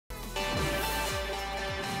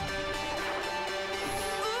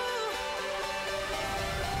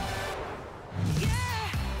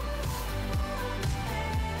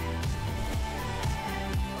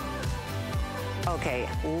Okay,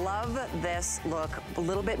 love this look. A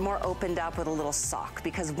little bit more opened up with a little sock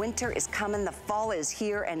because winter is coming, the fall is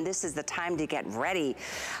here, and this is the time to get ready.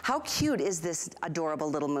 How cute is this adorable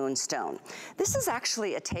little moonstone? This is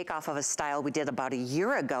actually a takeoff of a style we did about a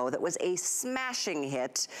year ago that was a smashing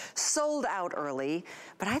hit, sold out early,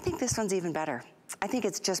 but I think this one's even better. I think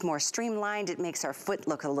it's just more streamlined. It makes our foot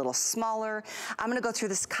look a little smaller. I'm gonna go through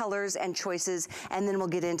this colors and choices, and then we'll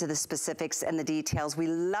get into the specifics and the details. We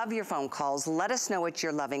love your phone calls. Let us know what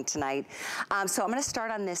you're loving tonight. So I'm gonna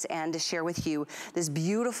start on this end to share with you this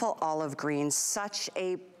beautiful olive green, such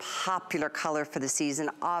a popular color for the season,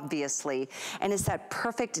 obviously. And it's that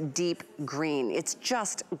perfect deep green. It's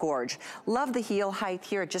just gorge. Love the heel height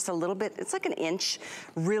here, just a little bit, it's like an inch,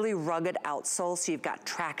 really rugged outsole, so you've got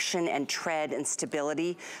traction and tread and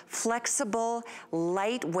stability, flexible,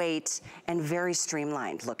 lightweight, and very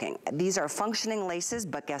streamlined looking. These are functioning laces,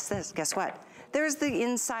 but guess this, guess what? There's the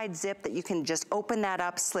inside zip that you can just open that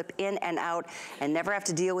up, slip in and out, and never have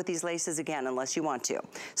to deal with these laces again unless you want to.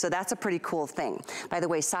 So that's a pretty cool thing. By the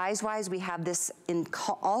way, size-wise, we have this in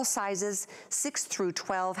all sizes, 6 through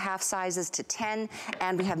 12, half sizes to 10,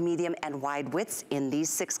 and we have medium and wide widths in these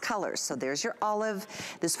 6 colors. So there's your olive.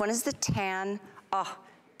 This one is the tan. Oh,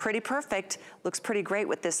 pretty perfect. Looks pretty great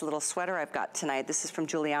with this little sweater I've got tonight. This is from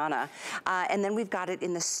Juliana. And then we've got it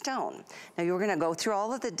in the stone. Now you're gonna go through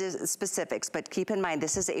all of the specifics, but keep in mind,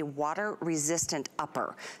 this is a water-resistant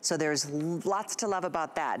upper. So there's lots to love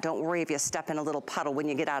about that. Don't worry if you step in a little puddle when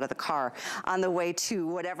you get out of the car on the way to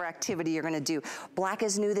whatever activity you're gonna do. Black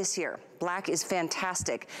is new this year. Black is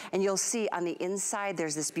fantastic. And you'll see on the inside,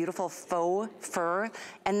 there's this beautiful faux fur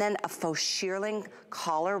and then a faux shearling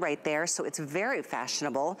collar right there. So it's very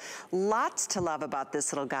fashionable. Lots to love about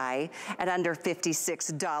this little guy at under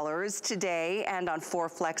 $56 today. And on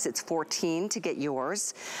 4Flex, it's $14 to get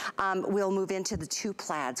yours. We'll move into the 2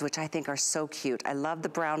 plaids, which I think are so cute. I love the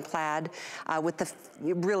brown plaid with the,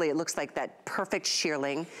 really, it looks like that perfect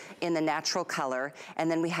shearling in the natural color.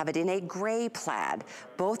 And then we have it in a gray plaid,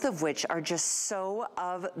 both of which are just so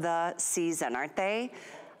of the season, aren't they?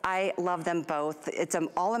 I love them both. It's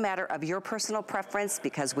all a matter of your personal preference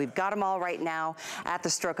because we've got them all right now at the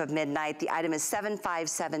stroke of midnight. The item is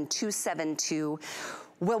 757272.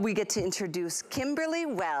 Well, we get to introduce Kimberly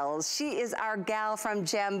Wells. She is our gal from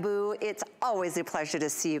Jambu. It's always a pleasure to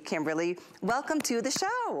see you, Kimberly. Welcome to the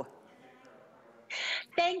show.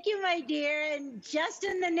 Thank you, my dear, and just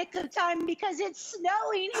in the nick of time because it's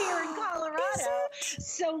snowing here in Colorado.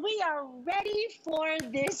 So we are ready for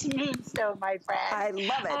this moonstone, my friend. I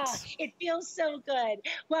love it. It feels so good.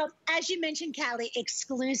 Well, as you mentioned, Callie,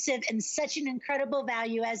 exclusive and such an incredible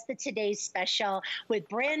value as the today's special with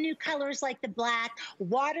brand new colors like the black,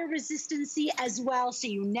 water resistancy as well, so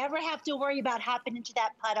you never have to worry about hopping into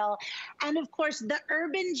that puddle. And of course, the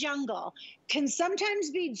urban jungle can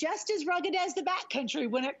sometimes be just as rugged as the backcountry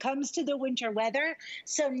when it comes to the winter weather.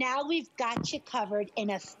 So now we've got you covered in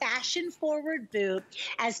a fashion-forward boot.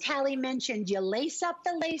 As Callie mentioned, you lace up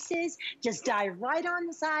the laces, just dive right on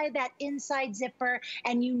inside that inside zipper,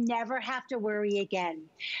 and you never have to worry again.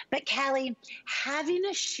 But Callie, having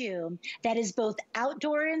a shoe that is both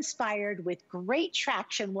outdoor-inspired with great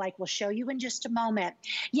traction, like we'll show you in just a moment,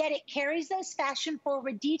 yet it carries those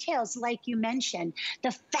fashion-forward details like you mentioned,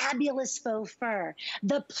 the fabulous faux fur,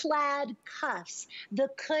 the plaid cuffs, the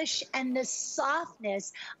cush and the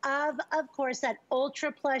softness of course, that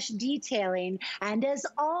ultra plush detailing. And as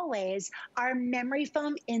always, our memory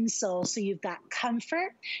foam insole. So you've got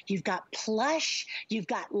comfort, you've got plush, you've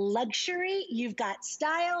got luxury, you've got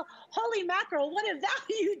style. Holy mackerel, what a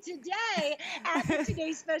value today at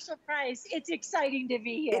today's special price. It's exciting to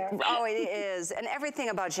be here. It is. And everything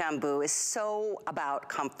about Jambu is so about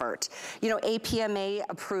comfort. You know, APMA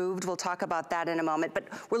approved. We'll talk about that in a moment. But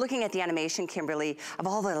we're looking at the animation, Kimberly, of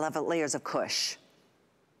all the layers of cush.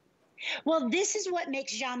 Well, this is what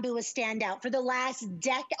makes Jambu a standout for the last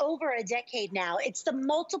over a decade now. It's the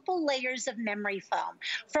multiple layers of memory foam,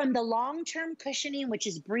 from the long-term cushioning, which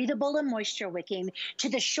is breathable and moisture wicking, to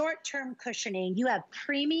the short-term cushioning. You have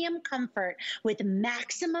premium comfort with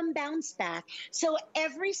maximum bounce back. So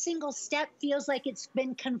every single step feels like it's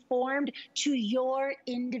been conformed to your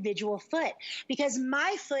individual foot, because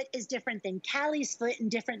my foot is different than Callie's foot and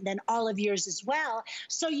different than all of yours as well.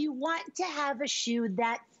 So you want to have a shoe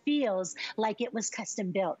that feels like it was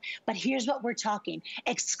custom built. But here's what we're talking: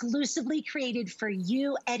 exclusively created for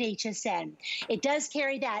you at HSN. It does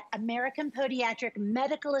carry that American Podiatric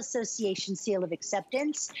Medical Association seal of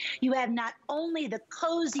acceptance. You have not only the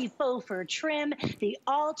cozy faux fur trim, the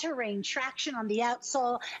all-terrain traction on the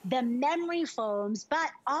outsole, the memory foams, but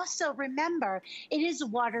also remember, it is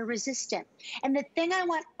water resistant. And the thing I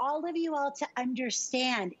want all of you all to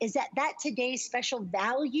understand is that today's special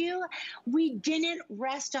value, we didn't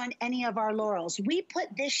rest on any of our laurels. We put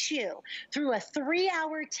this shoe through a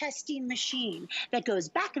 3-hour testing machine that goes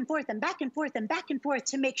back and forth and back and forth and back and forth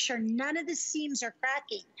to make sure none of the seams are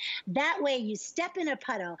cracking. That way you step in a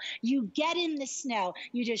puddle, you get in the snow,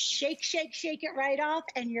 you just shake, shake, shake it right off,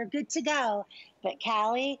 and you're good to go. But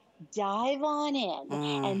Callie, dive on in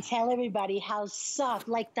and tell everybody how soft,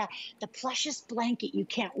 like the plushest blanket you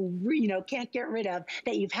can't get rid of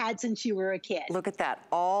that you've had since you were a kid. Look at that,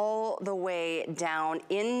 all the way down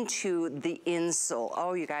into the insole.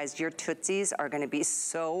 Oh, you guys, your tootsies are gonna be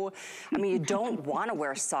so, I mean, you don't wanna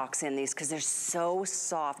wear socks in these because they're so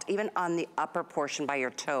soft, even on the upper portion by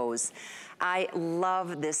your toes. I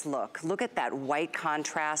love this look. Look at that white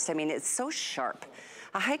contrast. I mean, it's so sharp.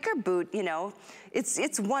 A hiker boot, you know,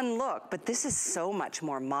 it's one look, but this is so much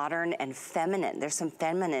more modern and feminine. There's some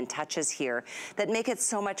feminine touches here that make it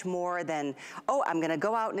so much more than, oh, I'm gonna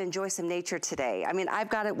go out and enjoy some nature today. I mean, I've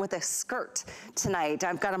got it with a skirt tonight.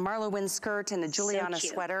 I've got a Marla Wynn skirt and a Juliana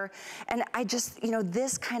sweater. And I just, you know,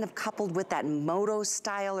 this kind of coupled with that moto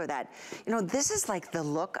style or that, you know, this is like the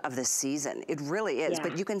look of the season. It really is,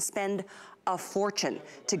 but you can spend a fortune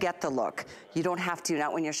to get the look. You don't have to,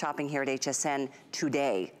 not when you're shopping here at HSN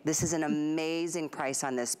today. This is an amazing price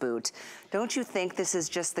on this boot. Don't you think this is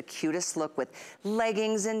just the cutest look with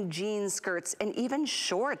leggings and jean skirts and even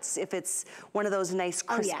shorts if it's one of those nice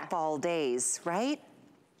crisp fall days, right?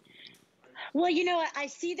 Well, you know, I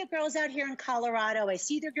see the girls out here in Colorado. I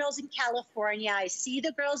see the girls in California. I see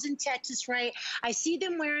the girls in Texas, right? I see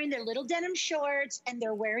them wearing their little denim shorts, and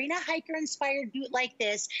they're wearing a hiker-inspired boot like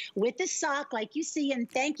this with a sock like you see,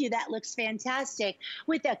 and thank you, that looks fantastic,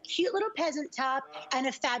 with a cute little peasant top and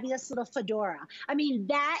a fabulous little fedora. I mean,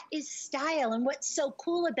 that is style. And what's so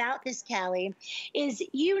cool about this, Callie, is,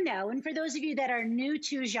 you know, and for those of you that are new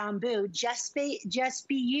to Jambu, just be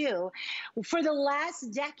you, for the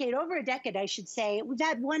last decade, over a decade, I should say, we've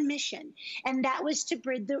had one mission, and that was to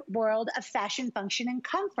brid the world of fashion, function, and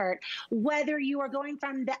comfort, whether you are going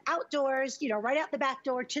from the outdoors, you know, right out the back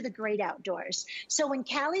door to the great outdoors. So when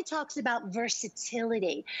Callie talks about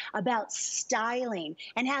versatility, about styling,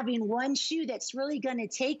 and having one shoe that's really going to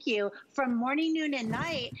take you from morning, noon, and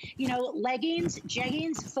night, you know, leggings,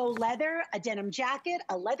 jeggings, faux leather, a denim jacket,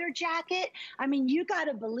 a leather jacket. I mean, you got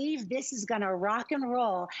to believe this is going to rock and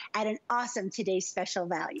roll at an awesome today's special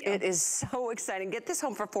value. It is so exciting. Get this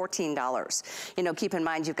home for $14. You know, keep in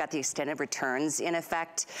mind you've got the extended returns in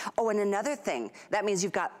effect. Oh, and another thing, that means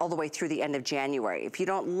you've got all the way through the end of January. If you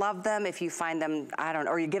don't love them, if you find them, I don't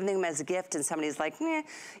know, or you're giving them as a gift and somebody's like, meh,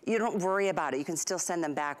 you don't worry about it. You can still send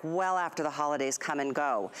them back well after the holidays come and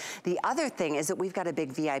go. The other thing is that we've got a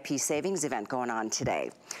big VIP savings event going on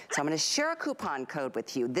today. So I'm gonna share a coupon code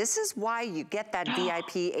with you. This is why you get that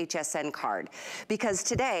VIP HSN card. Because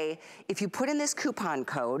today, if you put in this coupon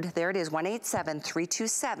code, there it is,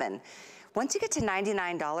 187327. Once you get to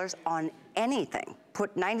 $99 on anything,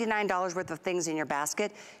 put $99 worth of things in your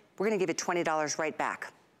basket, we're gonna give you $20 right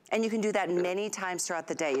back. And you can do that many times throughout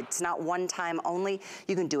the day. It's not one time only.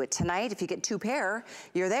 You can do it tonight. If you get 2 pair,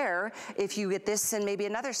 you're there. If you get this and maybe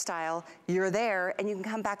another style, you're there. And you can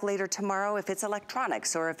come back later tomorrow if it's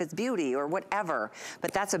electronics or if it's beauty or whatever.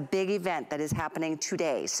 But that's a big event that is happening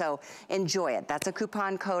today. So enjoy it. That's a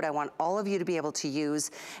coupon code I want all of you to be able to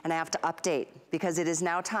use. And I have to update because it is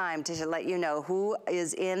now time to let you know who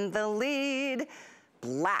is in the lead.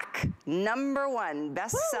 Black, #1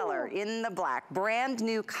 bestseller in the black, brand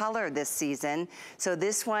new color this season. So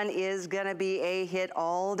this one is gonna be a hit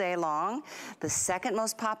all day long. The second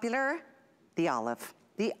most popular, the olive.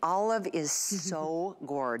 The olive is so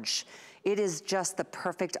gorge. It is just the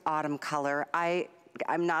perfect autumn color.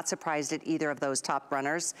 I'm not surprised at either of those top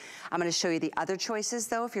runners. I'm gonna show you the other choices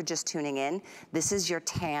though, if you're just tuning in. This is your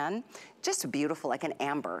tan, just beautiful, like an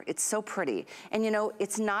amber. It's so pretty. And you know,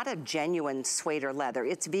 it's not a genuine suede or leather,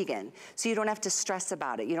 it's vegan. So you don't have to stress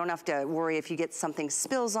about it. You don't have to worry if you get something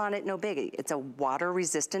spills on it, no biggie. It's a water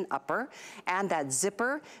resistant upper and that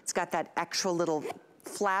zipper, it's got that extra little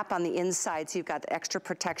flap on the inside, so you've got extra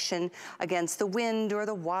protection against the wind or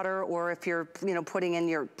the water, or if you're, pulling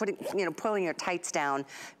your tights down,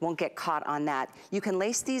 won't get caught on that. You can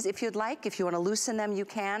lace these if you'd like. If you want to loosen them, you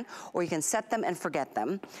can, or you can set them and forget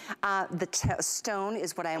them. The stone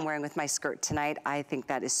is what I am wearing with my skirt tonight. I think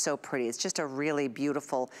that is so pretty. It's just a really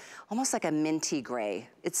beautiful, almost like a minty gray.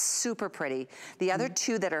 It's super pretty. The other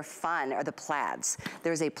two that are fun are the plaids.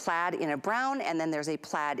 There's a plaid in a brown, and then there's a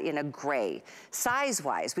plaid in a gray.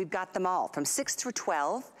 Size-wise, we've got them all from 6 through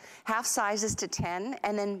 12, half sizes to 10,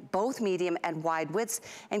 and then both medium and wide widths.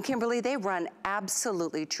 And Kimberly, they run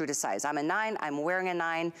absolutely true to size. I'm a 9, I'm wearing a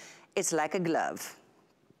 9. It's like a glove.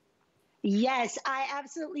 Yes, I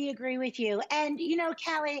absolutely agree with you. And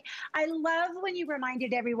Callie, I love when you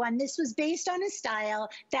reminded everyone this was based on a style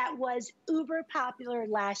that was uber popular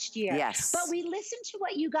last year. Yes. But we listened to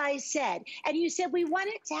what you guys said, and you said we want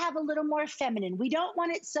it to have a little more feminine. We don't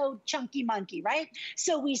want it so chunky monkey, right?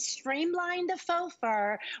 So we streamlined the faux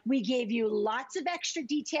fur. We gave you lots of extra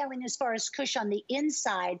detailing as far as cush on the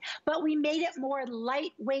inside, but we made it more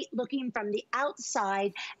lightweight looking from the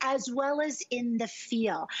outside as well as in the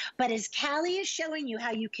feel. But as Callie is showing you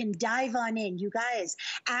how you can dive on in. You guys,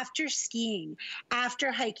 after skiing,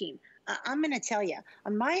 after hiking, I'm going to tell you,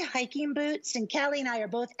 on my hiking boots, and Callie and I are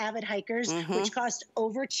both avid hikers, which cost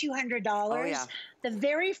over $200. Oh, yeah. The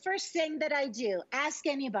very first thing that I do, ask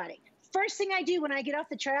anybody, first thing I do when I get off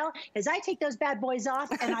the trail is I take those bad boys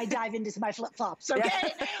off and I dive into my flip-flops, okay?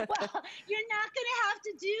 Yeah. Well, you're not going to have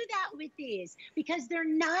to do that with these because they're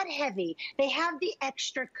not heavy. They have the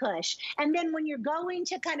extra cush. And then when you're going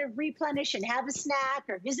to kind of replenish and have a snack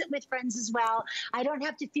or visit with friends as well, I don't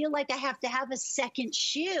have to feel like I have to have a second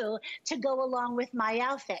shoe to go along with my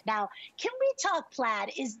outfit. Now, can we talk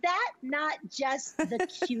plaid? Is that not just the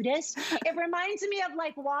cutest? It reminds me of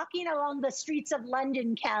like walking along the streets of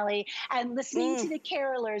London, Callie, and listening to the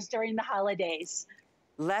carolers during the holidays.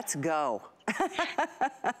 Let's go.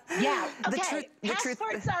 Yeah, okay,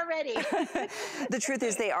 passports are ready. The truth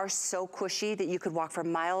is they are so cushy that you could walk for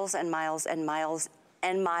miles and miles and miles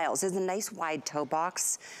and miles. There's a nice wide toe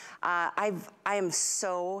box. I am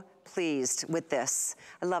so pleased with this.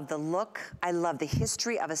 I love the look. I love the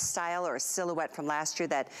history of a style or a silhouette from last year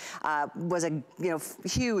that was a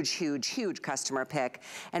huge customer pick.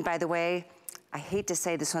 And by the way, I hate to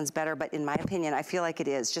say this one's better, but in my opinion, I feel like it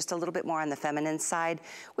is just a little bit more on the feminine side,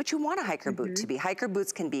 which you want a hiker boot to be. Hiker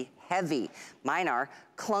boots can be heavy. Mine are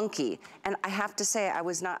clunky. And I have to say,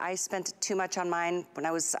 I spent too much on mine when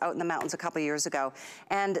I was out in the mountains a couple years ago.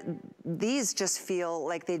 And these just feel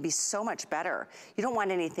like they'd be so much better. You don't want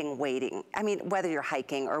anything waiting. I mean, whether you're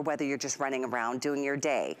hiking or whether you're just running around doing your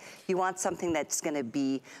day, you want something that's gonna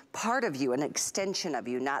be part of you, an extension of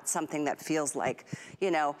you, not something that feels like,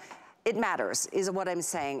 it matters, is what I'm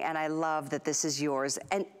saying, and I love that this is yours,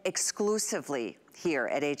 and exclusively here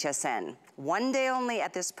at HSN. One day only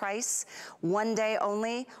at this price, one day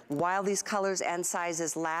only, while these colors and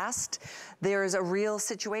sizes last. There's a real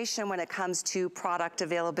situation when it comes to product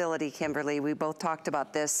availability, Kimberly. We both talked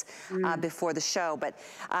about this before the show, but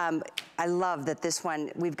I love that this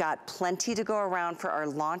one, we've got plenty to go around for our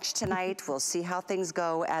launch tonight. We'll see how things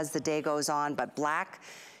go as the day goes on, but black,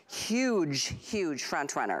 huge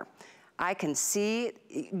front runner. I can see,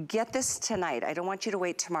 get this tonight. I don't want you to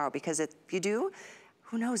wait tomorrow because if you do,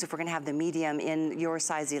 who knows if we're gonna have the medium in your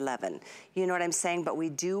size 11. You know what I'm saying? But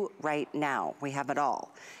we do right now. We have it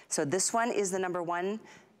all. So this one is the number 1.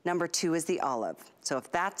 Number 2 is the olive. So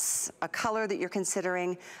if that's a color that you're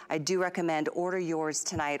considering, I do recommend order yours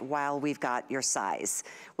tonight while we've got your size.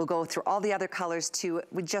 We'll go through all the other colors too.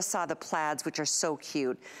 We just saw the plaids, which are so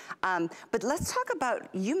cute. But let's talk about,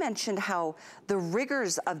 you mentioned how the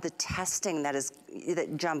rigors of the testing that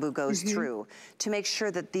Jambu goes through to make sure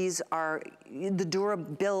that these are the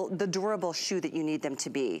durable shoe that you need them to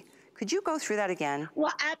be. Could you go through that again?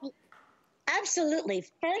 Well, absolutely.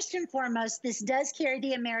 First and foremost, this does carry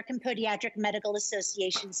the American Podiatric Medical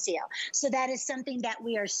Association seal. So that is something that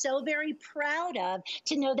we are so very proud of,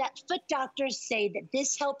 to know that foot doctors say that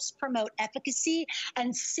this helps promote efficacy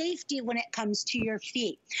and safety when it comes to your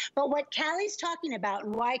feet. But what Callie's talking about,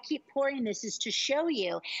 and why I keep pouring this, is to show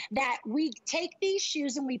you that we take these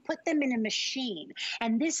shoes and we put them in a machine.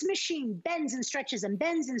 And this machine bends and stretches and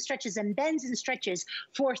bends and stretches and bends and stretches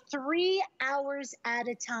for 3 hours at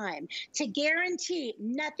a time to get guarantee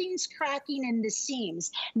nothing's cracking in the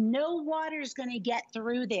seams. No water's going to get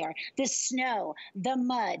through there. The snow, the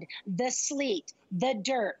mud, the sleet, the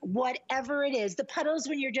dirt, whatever it is, the puddles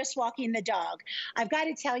when you're just walking the dog. I've got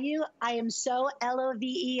to tell you, I am so LOVE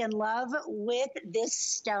in love with this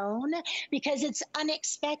stone because it's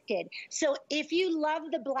unexpected. So if you love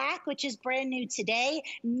the black, which is brand new today,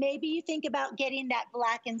 maybe you think about getting that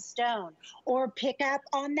blackened stone or pick up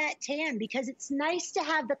on that tan because it's nice to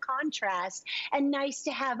have the contrast and nice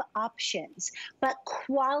to have options. But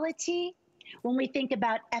quality, when we think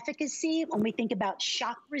about efficacy, when we think about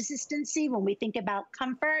shock resistancy, when we think about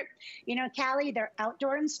comfort, you know, Callie, they're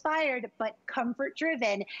outdoor inspired, but comfort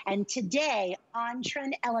driven. And today, on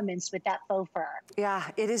trend elements with that faux fur. Yeah,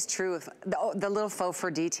 it is true. The little faux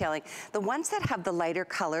fur detailing. The ones that have the lighter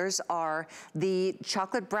colors are the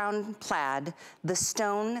chocolate brown plaid, the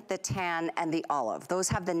stone, the tan, and the olive. Those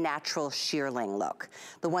have the natural shearling look.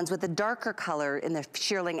 The ones with the darker color in the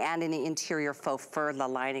shearling and in the interior faux fur, the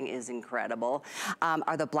lining is incredible.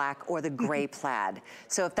 Are the black or the gray plaid.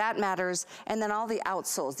 So if that matters, and then all the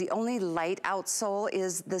outsoles. The only light outsole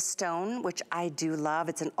is the stone, which I do love.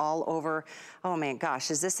 It's an all over, oh my gosh,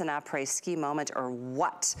 is this an après-ski moment or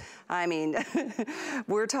what? I mean,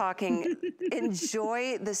 we're talking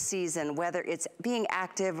enjoy the season, whether it's being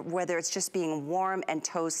active, whether it's just being warm and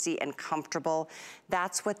toasty and comfortable.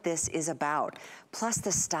 That's what this is about. Plus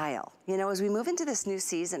the style. You know, as we move into this new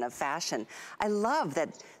season of fashion, I love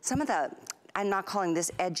that some of the, I'm not calling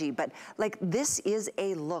this edgy, but like this is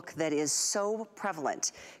a look that is so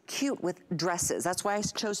prevalent. Cute with dresses. That's why I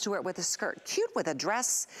chose to wear it with a skirt. Cute with a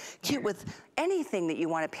dress, cute with anything that you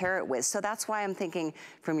want to pair it with. So that's why I'm thinking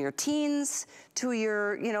from your teens to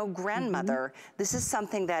your, you know, grandmother, this is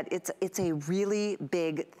something that it's a really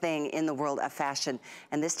big thing in the world of fashion.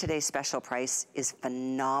 And this today's special price is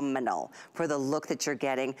phenomenal for the look that you're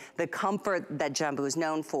getting, the comfort that Jambu is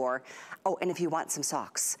known for. Oh, and if you want some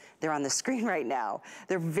socks, they're on the screen right now.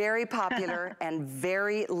 They're very popular and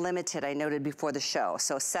very limited, I noted before the show.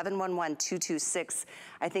 So 711-226,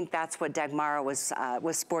 I think that's what Dagmara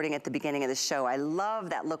was sporting at the beginning of the show. I love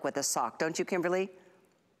that look with the sock. Don't you, Kimberly?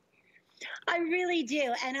 I really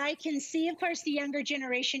do. And I can see, of course, the younger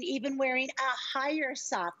generation even wearing a higher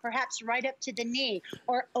sock, perhaps right up to the knee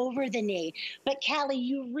or over the knee. But Callie,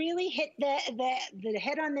 you really hit the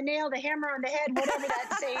head on the nail, the hammer on the head, whatever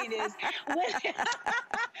that saying is,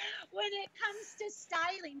 when it comes to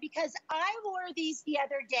styling, because I wore these the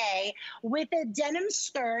other day with a denim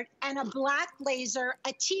skirt and a black blazer,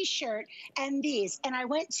 a t-shirt, and these. And I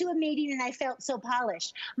went to a meeting and I felt so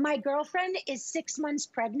polished. My girlfriend is 6 months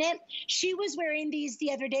pregnant. She was wearing these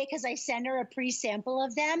the other day because I sent her a pre-sample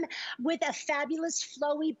of them with a fabulous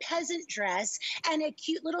flowy peasant dress and a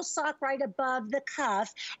cute little sock right above the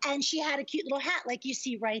cuff. And she had a cute little hat like you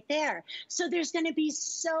see right there. So there's going to be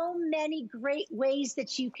so many great ways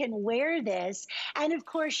that you can wear this. And of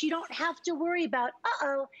course, you don't have to worry about,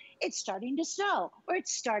 uh-oh, it's starting to snow or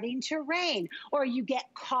it's starting to rain or you get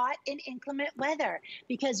caught in inclement weather,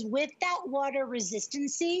 because with that water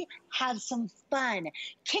resistancy, have some fun,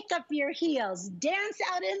 kick up your heels, dance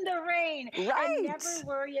out in the rain, and never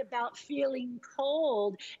worry about feeling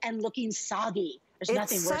cold and looking soggy. There's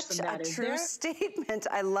nothing worse than that, is there? It's such a true statement.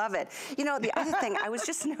 I love it. You know, the other thing I was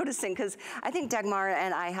just noticing, because I think Dagmara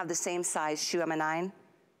and I have the same size shoe. I'm a 9.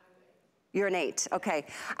 You're an 8. Okay.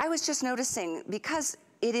 I was just noticing, because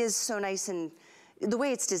it is so nice and the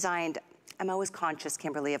way it's designed, I'm always conscious,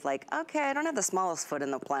 Kimberly, of like, okay, I don't have the smallest foot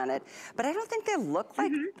in the planet, but I don't think they look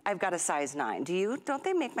like I've got a size 9. Do you? Don't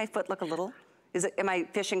they make my foot look a little? Am I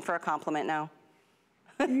fishing for a compliment now?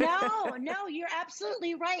 No, you're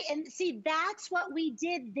absolutely right. And see, that's what we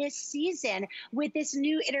did this season with this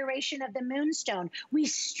new iteration of the Moonstone. We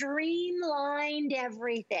streamlined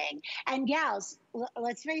everything. And gals,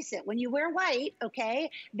 let's face it, when you wear white,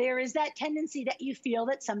 okay, there is that tendency that you feel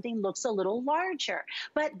that something looks a little larger.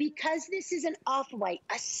 But because this is an off-white,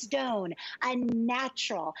 a stone, a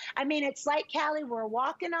natural, I mean, it's like, Callie, we're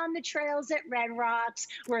walking on the trails at Red Rocks,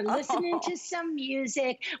 we're listening to some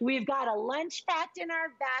music, we've got a lunch packed in our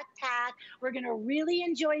backpack, we're gonna really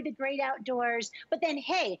enjoy the great outdoors, but then,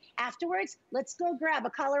 hey, afterwards, let's go grab a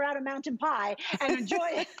Colorado mountain pie and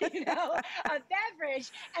enjoy, you know, a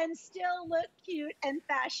beverage and still look cute and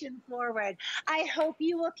fashion forward. I hope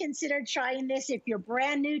you will consider trying this. If you're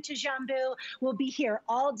brand new to Jambu, we'll be here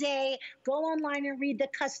all day. Go online and read the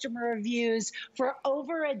customer reviews. For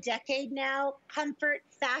over a decade now, comfort,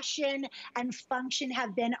 fashion, and function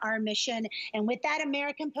have been our mission. And with that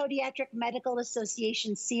American Podiatric Medical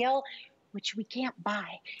Association seal, which we can't buy.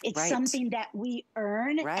 It's something that we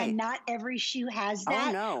earn, and not every shoe has that.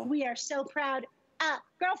 Oh, no. We are so proud.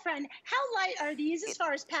 Girlfriend, how light are these as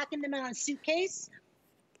far as packing them in a suitcase?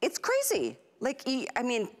 It's crazy. Like, I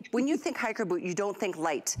mean, when you think hiker boot, you don't think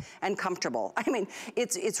light and comfortable. I mean,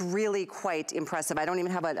 it's really quite impressive. I don't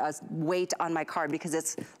even have a weight on my card because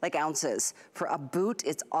it's like ounces. For a boot,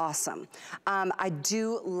 it's awesome. I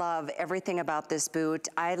do love everything about this boot.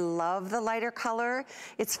 I love the lighter color.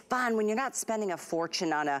 It's fun when you're not spending a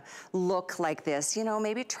fortune on a look like this. You know,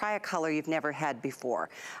 maybe try a color you've never had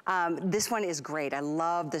before. This one is great. I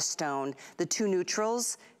love the stone. The two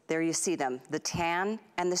neutrals, there you see them, the tan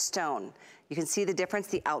and the stone. You can see the difference.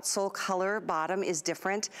 The outsole color bottom is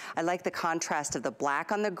different. I like the contrast of the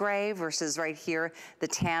black on the gray versus right here, the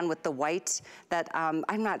tan with the white. That I'm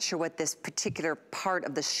not sure what this particular part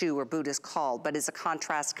of the shoe or boot is called, but it's a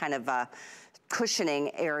contrast kind of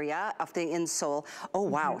cushioning area of the insole. Oh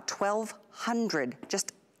wow, 1,200,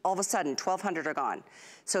 just all of a sudden, 1,200 are gone.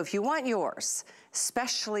 So if you want yours,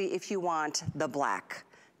 especially if you want the black,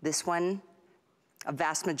 this one, a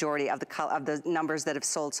vast majority of the numbers that have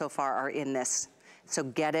sold so far are in this. So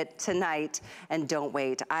get it tonight and don't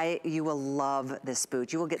wait. You will love this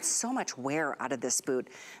boot. You will get so much wear out of this boot.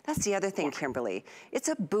 That's the other thing, Kimberly. It's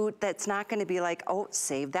a boot that's not gonna be like, oh,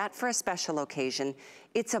 save that for a special occasion.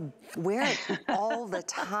 It's wear it all the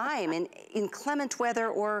time in inclement weather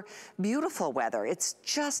or beautiful weather. It's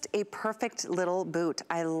just a perfect little boot.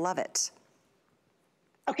 I love it.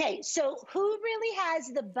 Okay, so who really has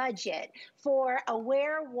the budget for a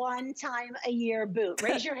wear one time a year boot?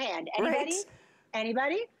 Raise your hand. Anybody? Right.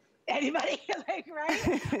 Anybody? Anybody? Like, right?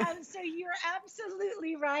 So you're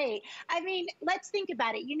absolutely right. I mean, let's think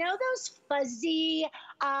about it. You know those fuzzy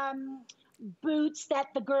boots that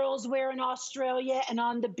the girls wear in Australia and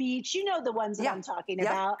on the beach? You know the ones that I'm talking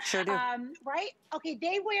about. Sure do. Right? Okay,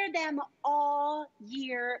 they wear them all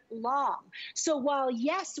year long. So while,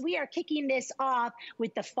 yes, we are kicking this off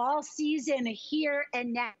with the fall season here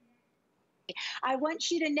and now, I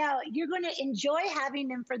want you to know you're going to enjoy having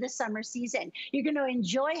them for the summer season. You're going to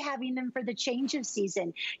enjoy having them for the change of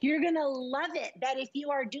season. You're going to love it that if you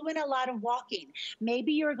are doing a lot of walking,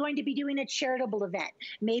 maybe you're going to be doing a charitable event.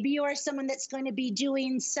 Maybe you are someone that's going to be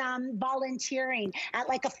doing some volunteering at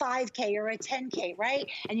like a 5K or a 10K, right?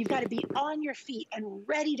 And you've got to be on your feet and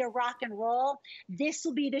ready to rock and roll. This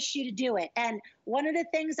will be the shoe to do it. And one of the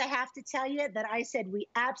things I have to tell you that I said we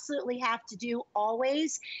absolutely have to do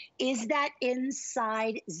always is that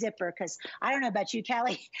inside zipper. Because I don't know about you,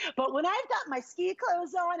 Callie, but when I've got my ski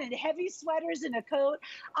clothes on and heavy sweaters and a coat,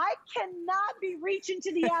 I cannot be reaching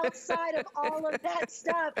to the outside of all of that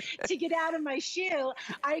stuff to get out of my shoe.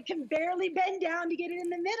 I can barely bend down to get it in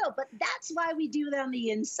the middle, but that's why we do it on the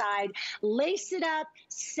inside. Lace it up,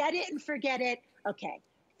 set it and forget it. Okay.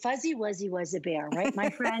 Fuzzy Wuzzy was a bear, right, my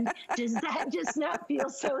friend? Does that just not feel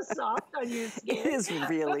so soft on your skin? It is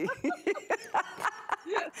really.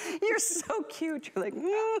 You're so cute. You're like,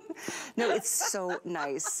 No, it's so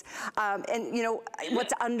nice. And you know,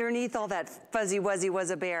 what's underneath all that Fuzzy Wuzzy was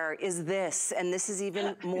a bear is this, and this is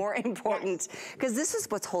even more important, because this is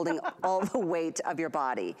what's holding all the weight of your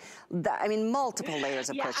body. I mean, multiple layers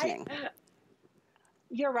of cushioning.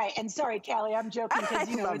 You're right. And sorry, Callie, I'm joking because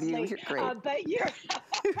you know it's late. You're great. But you're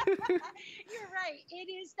you're right.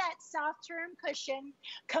 It is that soft term cushion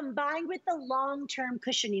combined with the long term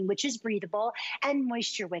cushioning, which is breathable and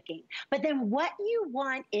moisture wicking. But then what you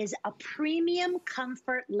want is a premium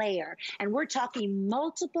comfort layer. And we're talking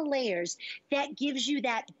multiple layers that gives you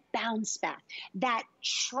that bounce back, that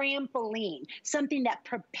trampoline, something that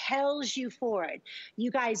propels you forward.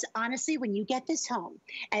 You guys, honestly, when you get this home,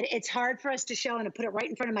 and it's hard for us to show and to put it right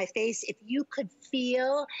in front of my face, if you could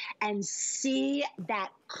feel and see that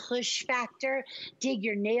cush factor, dig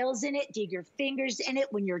your nails in it, dig your fingers in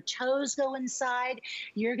it, when your toes go inside,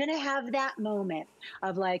 you're going to have that moment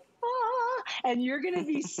of like, and you're going to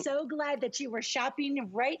be so glad that you were shopping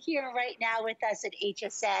right here, right now with us at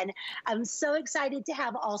HSN. I'm so excited to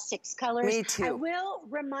have all 6 colors. Me too. I will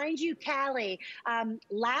remind you, Callie,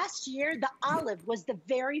 last year, the olive was the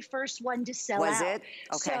very first one to sell out. Was it?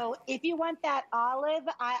 Okay. So if you want that olive,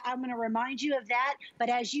 I'm going to remind you of that. But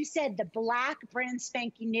as you said, the black, brand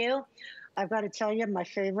spanking new. I've got to tell you, my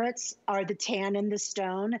favorites are the tan and the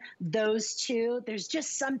stone. Those two, there's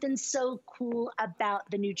just something so cool about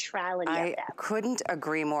the neutrality of them. I couldn't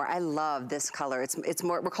agree more. I love this color. It's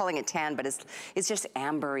more, we're calling it tan, but it's just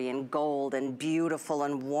ambery and gold and beautiful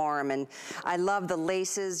and warm. And I love the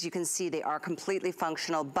laces. You can see they are completely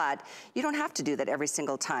functional, but you don't have to do that every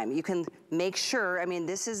single time. You can make sure, I mean,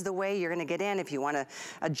 this is the way you're gonna get in. If you wanna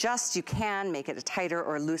adjust, you can make it a tighter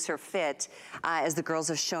or looser fit, as the girls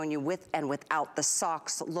have shown you with and and without the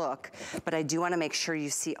socks look, but I do wanna make sure you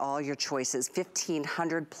see all your choices.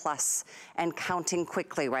 1,500 plus and counting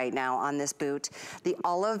quickly right now on this boot. The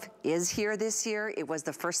olive is here this year. It was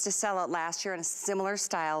the first to sell out last year in a similar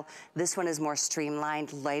style. This one is more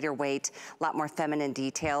streamlined, lighter weight, a lot more feminine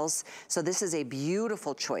details. So this is a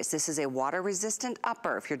beautiful choice. This is a water resistant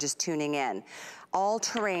upper if you're just tuning in.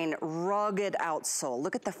 All-terrain, rugged outsole.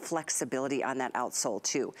 Look at the flexibility on that outsole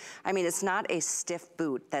too. I mean, it's not a stiff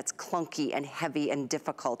boot that's clunky and heavy and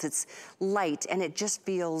difficult. It's light and it just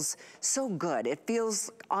feels so good. It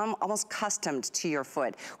feels almost customed to your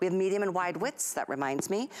foot. We have medium and wide widths, that reminds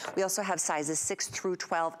me. We also have sizes 6 through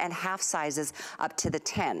 12 and half sizes up to the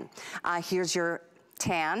 10. Here's your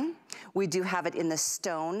tan. We do have it in the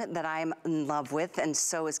stone that I'm in love with, and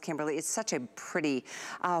so is Kimberly. It's such a pretty,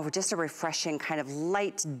 just a refreshing kind of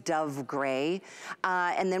light dove gray.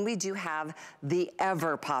 And then we do have the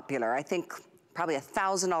ever popular, I think probably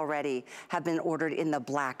 1,000 already have been ordered in the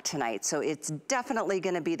black tonight. So it's definitely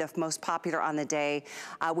gonna be the most popular on the day,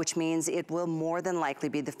 which means it will more than likely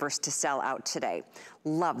be the first to sell out today.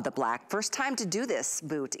 Love the black. First time to do this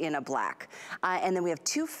boot in a black. And then we have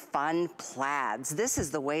 2 fun plaids. This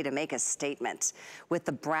is the way to make a statement. With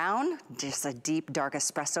the brown, just a deep dark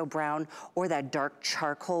espresso brown, or that dark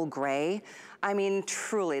charcoal gray. I mean,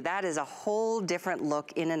 truly, that is a whole different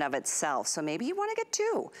look in and of itself. So maybe you wanna get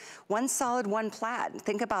 2. 1 solid, 1 plaid.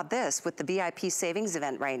 Think about this, with the VIP savings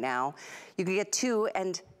event right now, you can get 2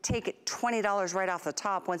 and take $20 right off the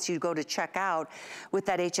top once you go to check out. With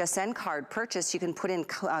that HSN card purchase, you can put in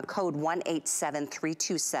code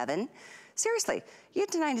 187327. Seriously, you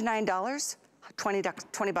get to $99,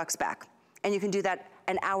 20 bucks back. And you can do that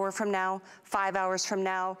an hour from now, 5 hours from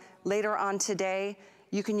now, later on today.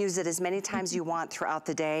 You can use it as many times you want throughout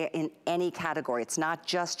the day in any category. It's not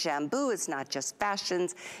just Jambu, it's not just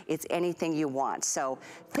fashions, it's anything you want. So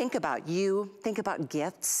think about you, think about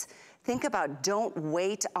gifts, think about don't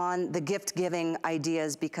wait on the gift giving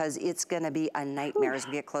ideas because it's gonna be a nightmare as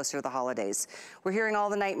we get closer to the holidays. We're hearing all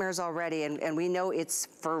the nightmares already and we know it's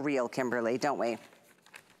for real, Kimberly, don't we?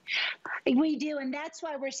 We do, and that's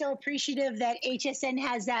why we're so appreciative that HSN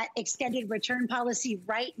has that extended return policy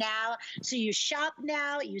right now. So you shop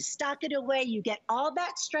now, you stock it away, you get all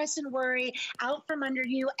that stress and worry out from under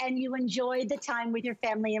you, and you enjoy the time with your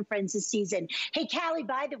family and friends this season. Hey, Callie,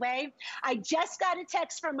 by the way, I just got a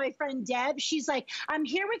text from my friend Deb. She's like, I'm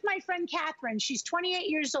here with my friend Catherine. She's 28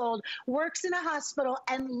 years old, works in a hospital,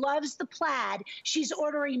 and loves the plaid. She's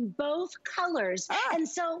ordering both colors. And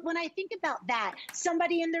so when I think about that,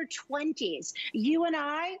 somebody in their 20s, you and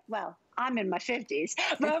I, well, I'm in my 50s,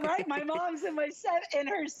 but right, my mom's in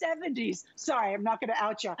her 70s. Sorry, I'm not going to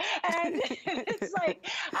out you. And it's like,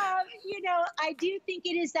 you know, I do think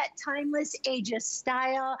it is that timeless ageist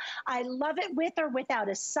style. I love it with or without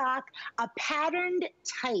a sock. A patterned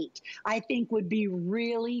tight, I think, would be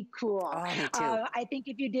really cool. Oh, me too. I think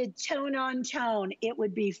if you did tone on tone, it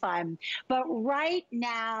would be fun. But right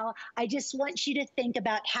now, I just want you to think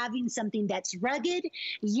about having something that's rugged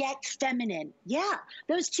yet feminine. Yeah,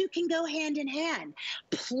 those two can go hand in hand.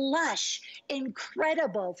 Plush,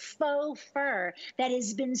 incredible faux fur that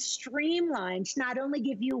has been streamlined to not only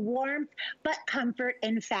give you warmth, but comfort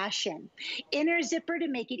and fashion. Inner zipper to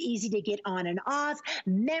make it easy to get on and off.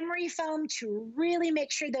 Memory foam to really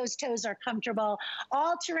make sure those toes are comfortable.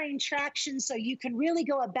 All-terrain traction so you can really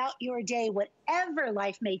go about your day, whatever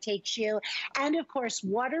life may take you. And of course,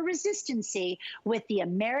 water resistancy with the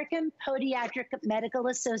American Podiatric Medical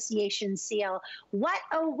Association seal. What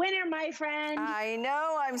a winner, my friend. I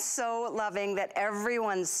know, I'm so loving that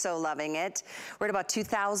everyone's so loving it. We're at about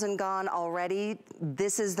 2,000 gone already.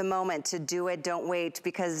 This is the moment to do it, don't wait,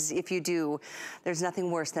 because if you do, there's nothing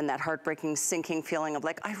worse than that heartbreaking, sinking feeling of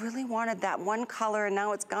like, I really wanted that one color and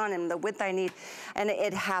now it's gone and the width I need, and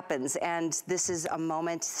it happens. And this is a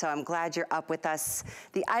moment, so I'm glad you're up with us.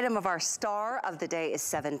 The item of our star of the day is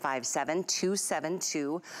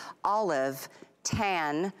 757272, olive,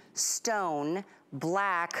 tan, stone,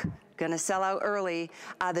 black, gonna sell out early.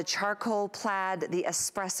 The charcoal plaid, the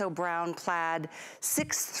espresso brown plaid,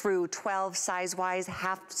 6 through 12 size-wise,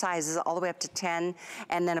 half sizes all the way up to 10,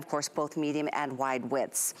 and then of course both medium and wide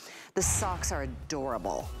widths. The socks are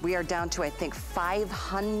adorable. We are down to, I think,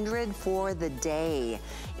 500 for the day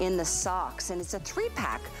in the socks, and it's a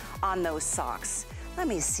 3-pack on those socks. Let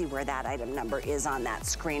me see where that item number is on that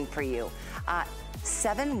screen for you.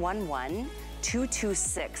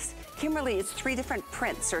 711226. Kimberly, it's 3 different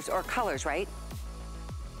prints or colors, right?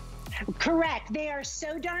 Correct. They are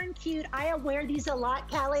so darn cute. I wear these a lot,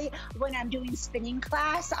 Callie, when I'm doing spinning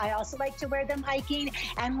class. I also like to wear them hiking,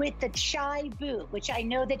 and with the chai boot, which I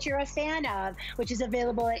know that you're a fan of, which is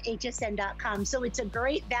available at hsn.com. So it's a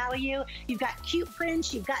great value. You've got cute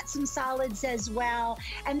prints. You've got some solids as well.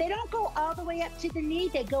 And they don't go all the way up to the knee.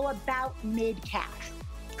 They go about mid-calf.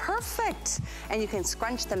 Perfect. And you can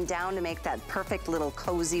scrunch them down to make that perfect little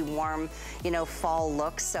cozy, warm, you know, fall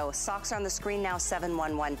look. So socks are on the screen now,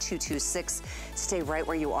 711226. Stay right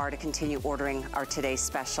where you are to continue ordering our today's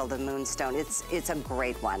special, the Moonstone. It's a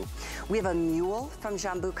great one. We have a mule from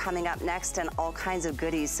Jambu coming up next and all kinds of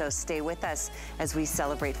goodies. So stay with us as we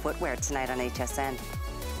celebrate footwear tonight on HSN.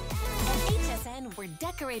 At HSN, we're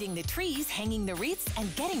decorating the trees, hanging the wreaths,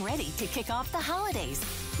 and getting ready to kick off the holidays.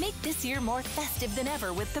 Make this year more festive than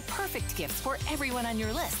ever with the perfect gifts for everyone on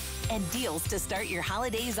your list and deals to start your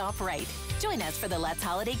holidays off right. Join us for the Let's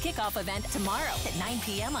Holiday Kickoff event tomorrow at 9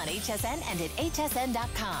 p.m. on HSN and at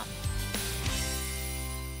hsn.com.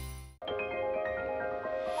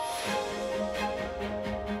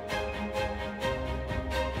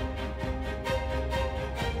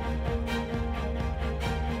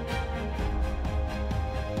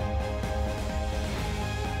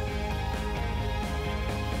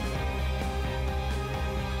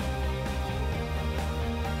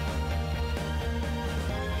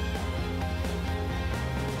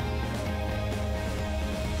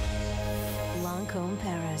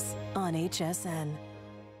 Paris on HSN.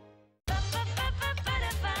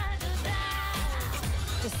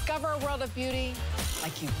 Discover a world of beauty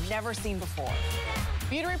like you've never seen before.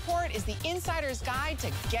 Beauty Report is the insider's guide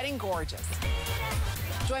to getting gorgeous.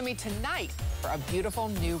 Join me tonight for a beautiful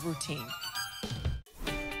new routine.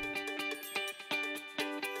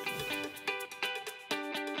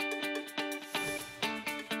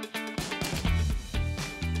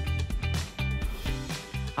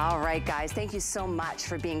 All right, guys, thank you so much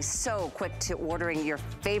for being so quick to ordering your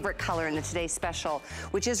favorite color in the today's special,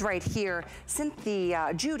 which is right here.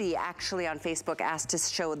 Judy actually on Facebook asked to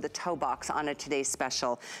show the toe box on a today's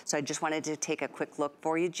special. So I just wanted to take a quick look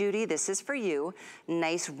for you, Judy. This is for you.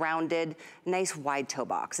 Nice rounded, nice wide toe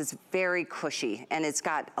box. It's very cushy and it's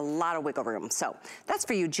got a lot of wiggle room. So that's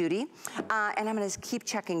for you, Judy. And I'm gonna keep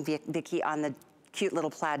checking Vicki on the cute little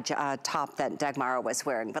plaid top that Dagmara was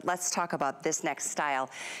wearing. But let's talk about this next style.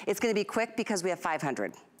 It's gonna be quick because we have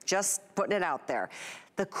 500. Just putting it out there.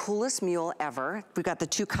 The coolest mule ever. We've got the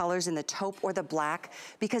two colors in the taupe or the black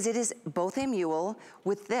because it is both a mule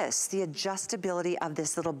with this, the adjustability of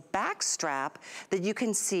this little back strap that you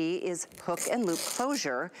can see is hook and loop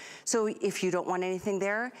closure. So if you don't want anything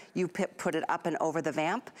there, you put it up and over the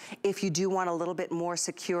vamp. If you do want a little bit more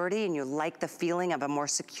security and you like the feeling of a more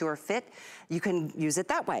secure fit, you can use it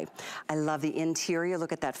that way. I love the interior.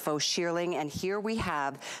 Look at that faux shearling. And here we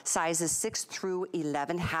have sizes 6 through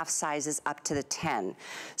 11, half sizes up to the 10.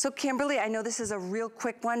 So Kimberly, I know this is a real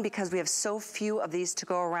quick one because we have so few of these to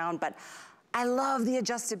go around, but I love the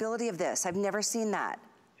adjustability of this. I've never seen that.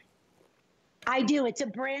 I do. It's a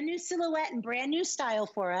brand new silhouette and brand new style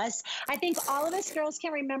for us. I think all of us girls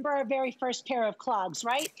can remember our very first pair of clogs,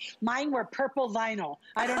 right? Mine were purple vinyl.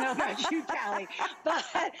 I don't know about you, Callie, but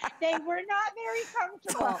they were not very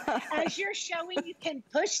comfortable. As you're showing, you can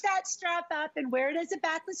push that strap up and wear it as a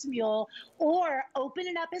backless mule, or open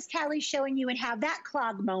it up as Callie's showing you and have that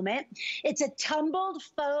clog moment. It's a tumbled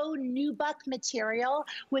faux nubuck material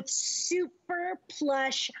with super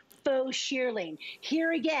plush faux shearling.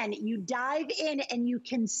 Here again, you dive in and you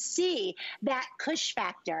can see that cush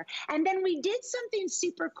factor. And then we did something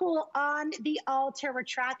super cool on the Alter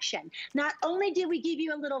retraction. Not only did we give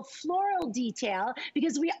you a little floral detail,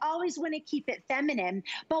 because we always want to keep it feminine,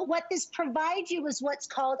 but what this provides you is what's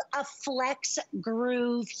called a flex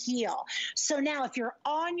groove heel. So now if you're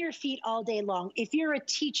on your feet all day long, if you're a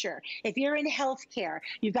teacher, if you're in healthcare,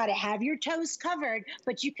 you've got to have your toes covered,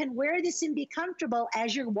 but you can wear this and be comfortable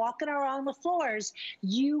as you're walking around the floors,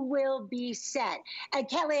 you will be set. And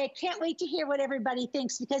Kelly, I can't wait to hear what everybody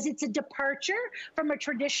thinks because it's a departure from a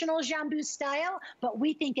traditional Jambu style, but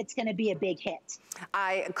we think it's going to be a big hit.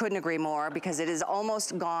 I couldn't agree more because it is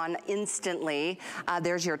almost gone instantly.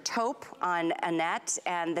 There's your taupe on Annette,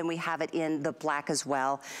 and then we have it in the black as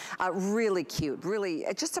well. Really cute, really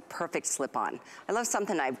just a perfect slip-on. I love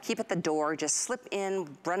something I keep at the door, just slip in,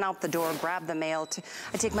 run out the door, grab the mail.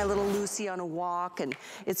 I take my little Lucy on a walk, and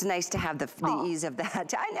it's nice to have the ease of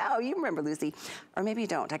that. I know, you remember Lucy, or maybe you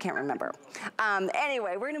don't, I can't remember.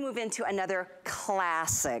 Anyway, we're gonna move into another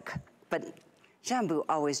classic, but Jambu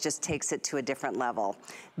always just takes it to a different level.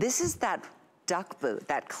 This is that duck boot,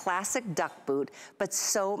 that classic duck boot, but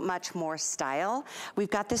so much more style. We've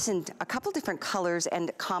got this in a couple different colors and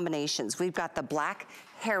combinations. We've got the black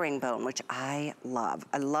herringbone, which I love.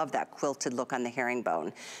 I love that quilted look on the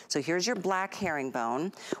herringbone. So here's your black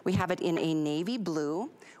herringbone. We have it in a navy blue,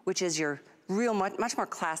 which is your real much more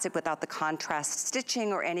classic without the contrast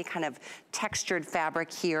stitching or any kind of textured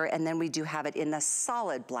fabric here. And then we do have it in the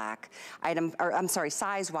solid black item, or I'm sorry,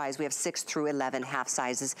 size-wise, we have 6 through 11 half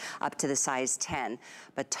sizes up to the size 10.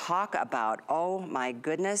 But talk about, oh my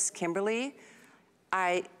goodness, Kimberly,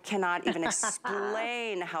 I cannot even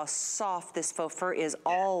explain how soft this faux fur is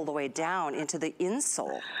all the way down into the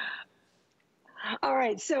insole. All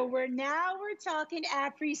right, so we're talking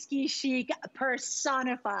après-ski chic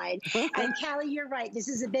personified. And Callie, you're right. This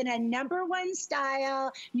has been a #1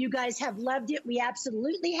 style. You guys have loved it. We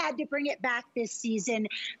absolutely had to bring it back this season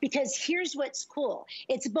because here's what's cool.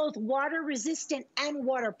 It's both water resistant and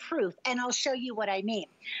waterproof, and I'll show you what I mean.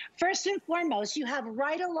 First and foremost, you have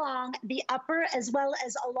right along the upper as well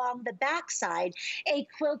as along the back side a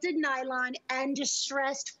quilted nylon and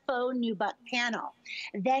distressed faux nubuck panel.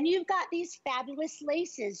 Then you've got these fabulous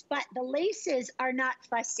laces, but the laces are not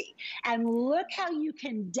fussy. And look how you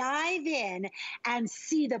can dive in and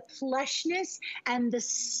see the plushness and the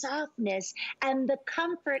softness and the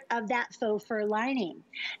comfort of that faux fur lining.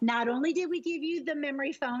 Not only did we give you the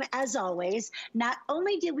memory foam as always, not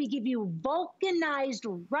only did we give you vulcanized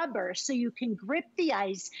rubber so you can grip the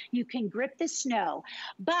ice, you can grip the snow,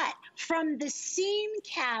 but from the seam,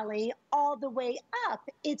 Callie, all the way up,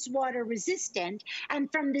 it's water resistant,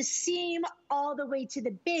 and from the seam all the way to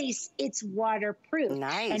the base, it's waterproof.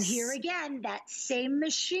 Nice. And here again, that same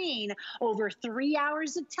machine over 3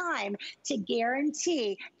 hours of time to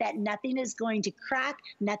guarantee that nothing is going to crack,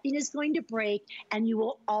 nothing is going to break, and you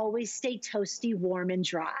will always stay toasty, warm, and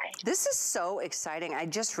dry. This is so exciting. I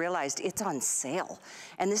just realized it's on sale.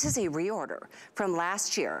 And this is a reorder from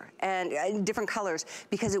last year and in different colors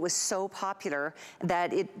because it was so popular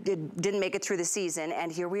that it didn't make it through the season.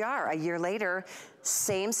 And here we are a year later,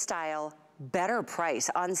 same style, better price,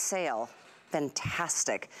 on sale.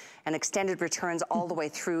 Fantastic. And extended returns all the way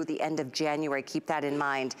through the end of January. Keep that in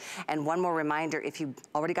mind. And one more reminder, if you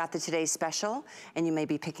already got the Today's Special and you may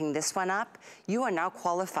be picking this one up, you are now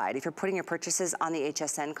qualified. If you're putting your purchases on the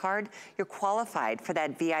HSN card, you're qualified for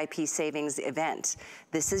that VIP savings event.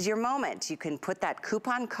 This is your moment. You can put that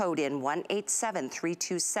coupon code in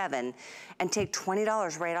 187327 and take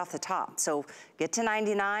 $20 right off the top. So get to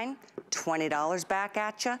 $99, $20 back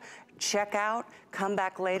at you. Check out, come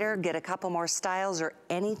back later, get a couple more styles or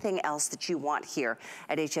anything else that you want here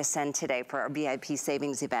at HSN today for our VIP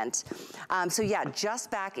savings event. So yeah, just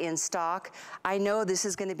back in stock. I know this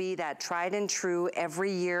is gonna be that tried and true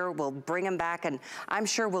every year. We'll bring them back and I'm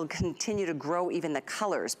sure we'll continue to grow even the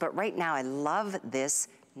colors. But right now I love this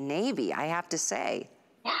navy, I have to say.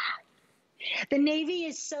 Yeah. The navy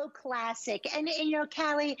is so classic. And you know,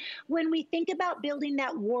 Callie, when we think about building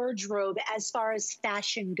that wardrobe as far as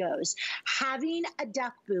fashion goes, having a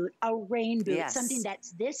duck boot, a rain boot, yes, something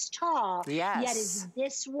that's this tall, yes, yet is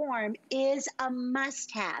this warm, is a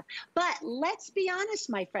must-have. But let's be honest,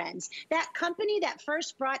 my friends, that company that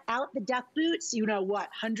first brought out the duck boots, you know what,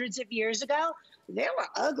 hundreds of years ago, they were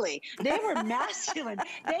ugly. They were masculine.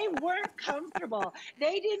 They weren't comfortable.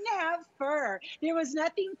 They didn't have fur. There was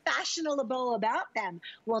nothing fashionable about them.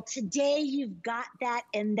 Well, today you've got that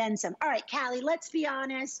and then some. All right, Callie, let's be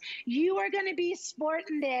honest. You are going to be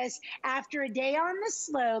sporting this after a day on the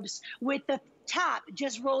slopes with the top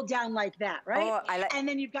just rolled down like that, right? Oh, and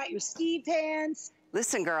then you've got your ski pants.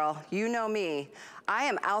 Listen, girl, you know me. I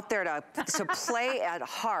am out there to play at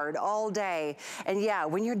hard all day. And yeah,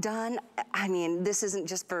 when you're done, I mean, this isn't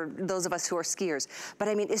just for those of us who are skiers, but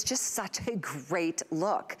I mean, it's just such a great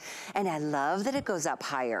look. And I love that it goes up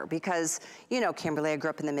higher because, you know, Kimberly, I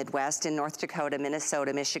grew up in the Midwest, in North Dakota,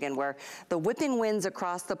 Minnesota, Michigan, where the whipping winds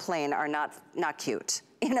across the plain are not cute.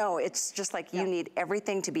 You know, it's just like you need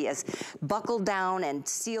everything to be as buckled down and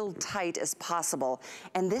sealed tight as possible.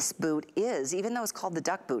 And this boot is, even though it's called the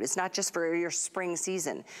duck boot, it's not just for your spring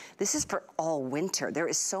season. This is for all winter. There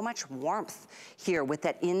is so much warmth here with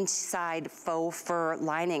that inside faux fur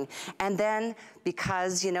lining. And then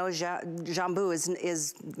because, you know, Jambu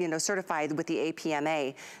is you know, certified with the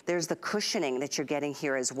APMA, there's the cushioning that you're getting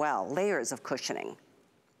here as well, layers of cushioning.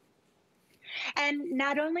 And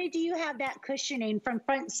not only do you have that cushioning from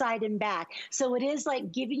front, side, and back, so it is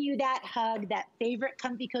like giving you that hug, that favorite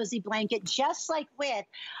comfy, cozy blanket, just like with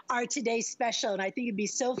our Today's Special. And I think it'd be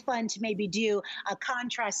so fun to maybe do a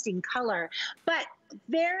contrasting color. But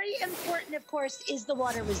very important, of course, is the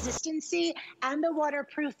water resistancy and the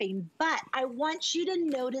waterproofing, but I want you to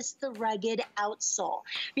notice the rugged outsole.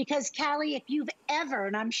 Because Callie, if you've ever,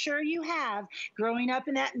 and I'm sure you have, growing up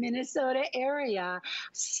in that Minnesota area,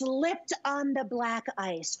 slipped on the black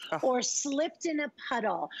ice or slipped in a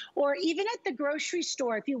puddle, or even at the grocery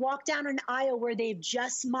store, if you walk down an aisle where they've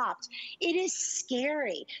just mopped, it is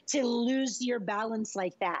scary to lose your balance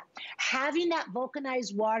like that. Having that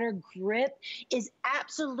vulcanized water grip is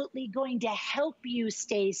absolutely going to help you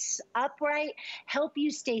stay upright, help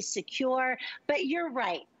you stay secure. But you're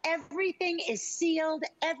right. Everything is sealed.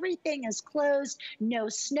 Everything is closed. No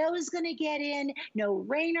snow is going to get in. No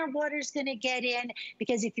rain or water is going to get in.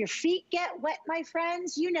 Because if your feet get wet, my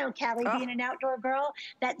friends, you know, Callie, being an outdoor girl,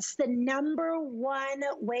 that's the #1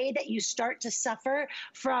 way that you start to suffer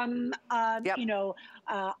from, you know,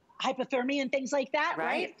 hypothermia and things like that,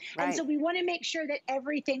 right? And so we want to make sure that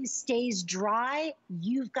everything stays dry.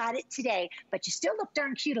 You've got it today, but you still look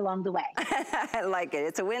darn cute along the way. I like it.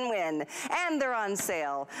 It's a win-win. And they're on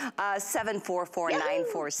sale.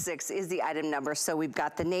 744946 is the item number. So we've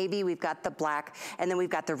got the navy, we've got the black, and then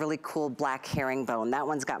we've got the really cool black herringbone. That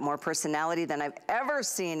one's got more personality than I've ever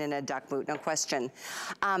seen in a duck boot, no question.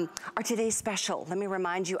 Our today's special, let me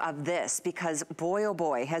remind you of this, because boy, oh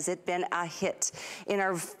boy, has it been a hit. In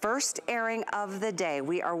our first airing of the day,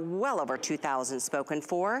 we are well over 2,000 spoken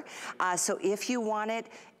for. So if you want it,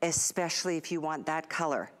 especially if you want that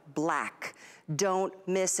color, black, don't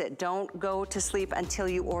miss it. Don't go to sleep until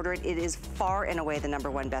you order it. It is far and away the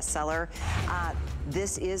 #1 bestseller.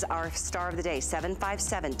 This is our star of the day,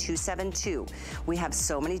 757272. We have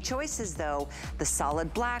so many choices though. The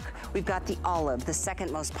solid black, we've got the olive, the second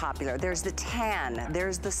most popular. There's the tan,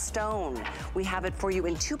 there's the stone. We have it for you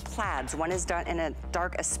in 2 plaids. One is done in a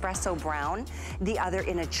dark espresso brown, the other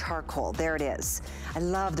in a charcoal. There it is. I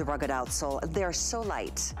love the rugged outsole. They're so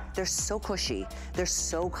light, they're so cushy, they're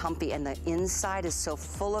so comfy, and the inside is so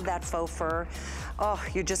full of that faux fur. Oh,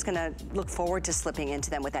 you're just gonna look forward to slipping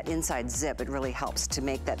into them with that inside zip. It really helps to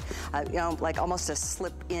make that, you know, like almost a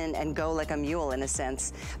slip in and go like a mule in a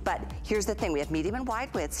sense. But here's the thing, we have medium and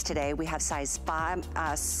wide widths today. We have size 5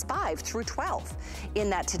 through 12 in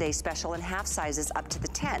that today's special, and half sizes up to the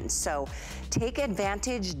 10. So take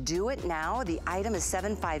advantage, do it now. The item is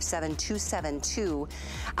 757272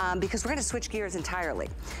 because we're gonna switch gears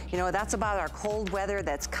entirely. You know, that's about our cold weather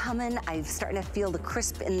that's coming. I'm starting to feel the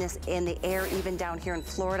crisp in the air, even down here in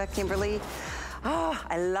Florida, Kimberly. Oh,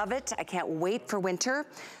 I love it. I can't wait for winter.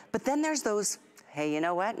 But then there's those, hey, you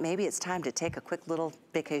know what? Maybe it's time to take a quick little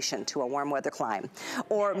vacation to a warm weather climb.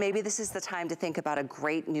 Or maybe this is the time to think about a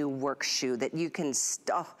great new work shoe that you can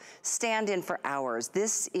stand in for hours.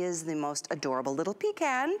 This is the most adorable little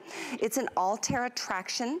pecan. It's an Altair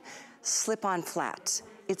traction slip-on flat.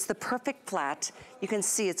 It's the perfect flat. You can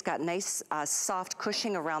see it's got nice soft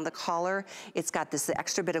cushioning around the collar. It's got this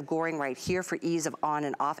extra bit of goring right here for ease of on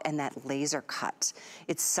and off, and that laser cut.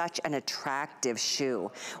 It's such an attractive shoe.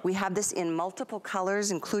 We have this in multiple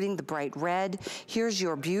colors, including the bright red. Here's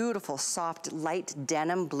your beautiful soft light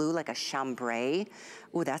denim blue, like a chambray.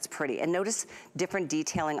 Ooh, that's pretty. And notice different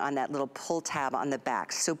detailing on that little pull tab on the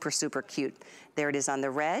back. Super, super cute. There it is on the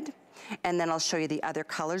red. And then I'll show you the other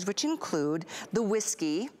colors, which include the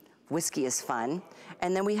whiskey. Whiskey is fun.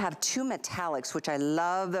 And then we have 2 metallics, which I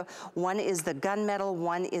love. One is the gunmetal,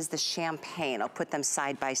 one is the champagne. I'll put them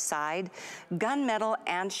side by side. Gunmetal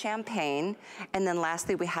and champagne. And then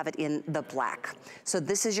lastly, we have it in the black. So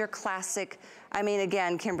this is your classic, I mean,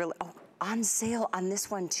 again, Kimberly, on sale on this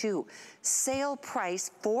one too. Sale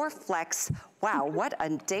price for Flex. Wow, what a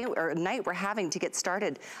day or night we're having to get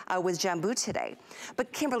started with Jambu today.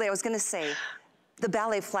 But Kimberly, I was gonna say, the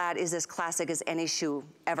ballet flat is as classic as any shoe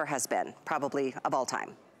ever has been, probably of all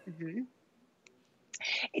time.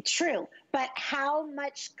 It's true, but how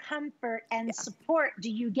much comfort and support do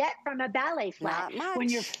you get from a ballet flat when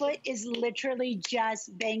your foot is literally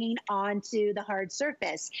just banging onto the hard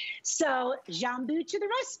surface? So Jambu to the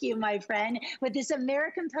rescue, my friend, with this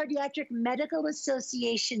American Podiatric Medical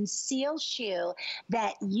Association seal shoe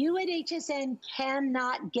that you at HSN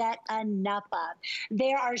cannot get enough of.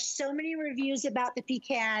 There are so many reviews about the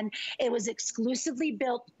pecan. It was exclusively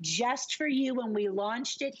built just for you when we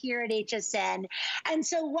launched it here at HSN. And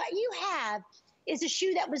so what you have is a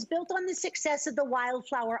shoe that was built on the success of the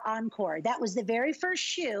Wildflower Encore. That was the very first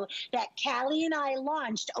shoe that Callie and I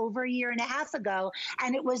launched over a year and a half ago,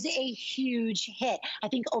 and it was a huge hit. I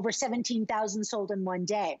think over 17,000 sold in one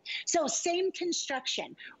day. So same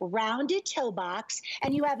construction, rounded toe box,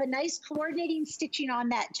 and you have a nice coordinating stitching on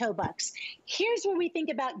that toe box. Here's where we think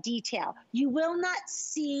about detail. You will not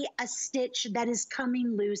see a stitch that is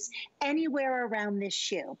coming loose anywhere around this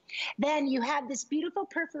shoe. Then you have this beautiful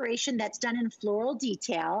perforation that's done in floral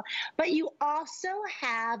detail, but you also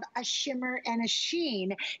have a shimmer and a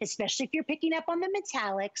sheen, especially if you're picking up on the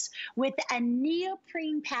metallics, with a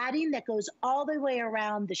neoprene padding that goes all the way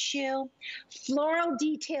around the shoe. Floral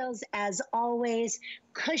details as always,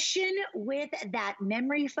 cushion with that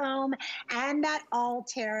memory foam and that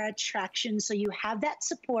Altera traction. So you have that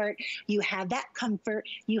support, you have that comfort,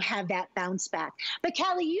 you have that bounce back. But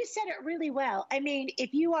Callie, you said it really well. I mean,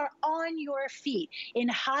 if you are on your feet in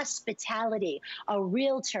hospitality, a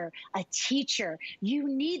realtor, a teacher, you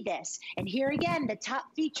need this. And here again, the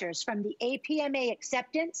top features from the APMA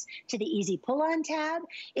acceptance to the easy pull-on tab.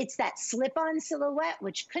 It's that slip-on silhouette,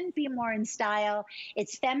 which couldn't be more in style.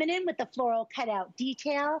 It's feminine with the floral cutout detail.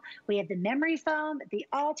 We have the memory foam, the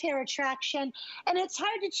Altera traction, and it's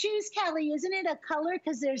hard to choose, Callie, isn't it, a color?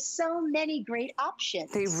 Because there's so many great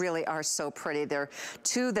options. They really are so pretty. There are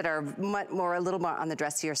two that are a little more on the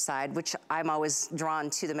dressier side, which I'm always drawn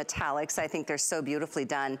to the metallics. I think they're so beautifully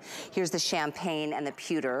done. Here's the champagne and the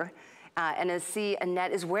pewter. And as see,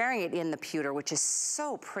 Annette is wearing it in the pewter, which is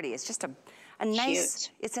so pretty. It's just a nice,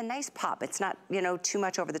 it's a nice pop. It's not, you know, too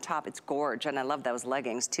much over the top. It's gorge, and I love those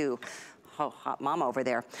leggings too. Oh, hot mama over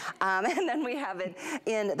there. And then we have it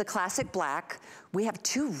in the classic black. We have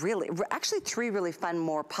actually three really fun,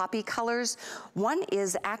 more poppy colors. One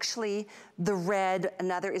is actually the red,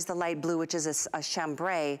 another is the light blue, which is a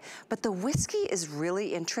chambray. But the whiskey is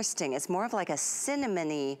really interesting. It's more of like a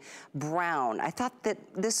cinnamony brown. I thought that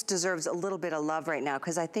this deserves a little bit of love right now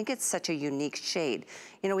because I think it's such a unique shade.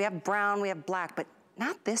 You know, we have brown, we have black, but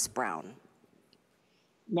not this brown.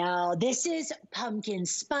 No, this is pumpkin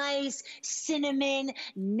spice, cinnamon,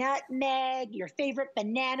 nutmeg, your favorite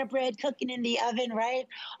banana bread cooking in the oven, right?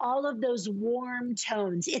 All of those warm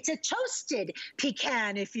tones. It's a toasted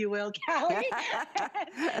pecan, if you will, Callie.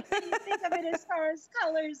 When you think of it as far as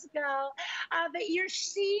colors go. But you're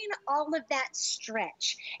seeing all of that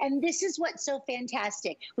stretch. And this is what's so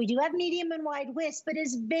fantastic. We do have medium and wide widths, but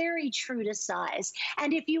it's very true to size.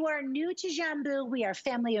 And if you are new to Jambu, we are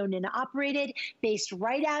family owned and operated, based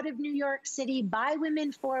right out of New York City, by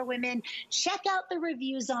women, for women. Check out the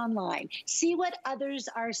reviews online. See what others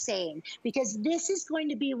are saying, because this is going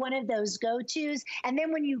to be one of those go-tos. And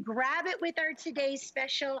then when you grab it with our today's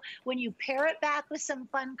special, when you pair it back with some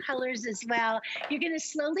fun colors as well, you're going to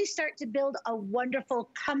slowly start to build a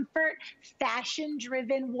wonderful comfort,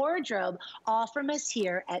 fashion-driven wardrobe, all from us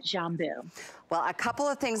here at Jambu. Well, a couple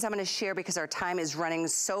of things I'm going to share because our time is running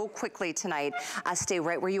so quickly tonight. Stay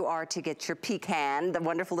right where you are to get your pecan, the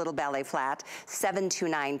wonderful little ballet flat,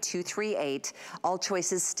 729-238. All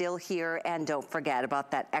choices still here, and don't forget about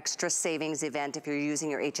that extra savings event if you're using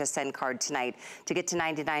your HSN card tonight. To get to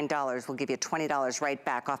 $99, we'll give you $20 right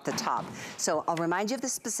back off the top. So I'll remind you of the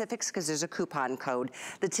specifics because there's a coupon code.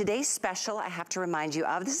 The today's special I have to remind you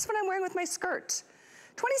of, this is what I'm wearing with my skirt.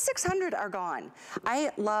 2,600 are gone.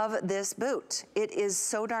 I love this boot. It is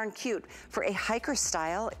so darn cute. For a hiker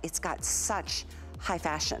style, it's got such high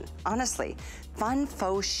fashion, honestly. Fun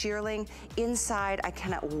faux shearling inside. I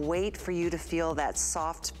cannot wait for you to feel that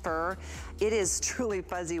soft fur. It is truly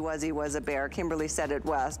fuzzy wuzzy was a bear. Kimberly said it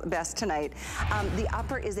was best tonight. The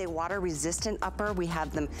upper is a water resistant upper. We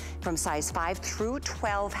have them from size 5 through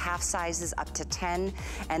 12, half sizes up to 10.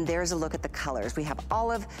 And there's a look at the colors. We have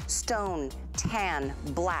olive, stone, tan,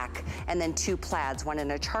 black, and then 2 plaids, one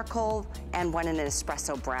in a charcoal and one in an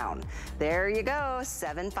espresso brown. There you go,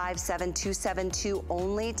 757-272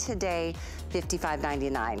 only today,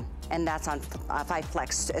 $55.99. And that's on 5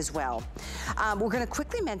 Flex as well. We're gonna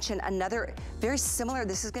quickly mention another very similar,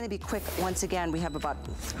 this is gonna be quick. Once again, we have about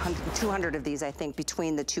 200 of these, I think,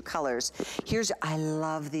 between the 2 colors. I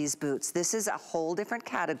love these boots. This is a whole different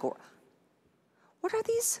category. What are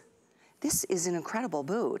these? This is an incredible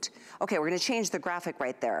boot. Okay, we're gonna change the graphic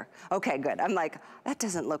right there. Okay, good. I'm like, that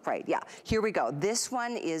doesn't look right. Yeah, here we go. This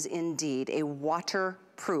one is indeed a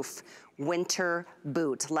waterproof winter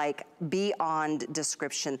boot, like beyond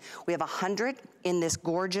description. We have 100 in this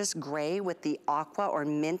gorgeous gray with the aqua or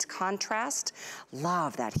mint contrast.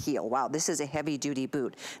 Love that heel. Wow, this is a heavy duty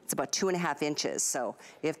boot. It's about 2.5 inches. So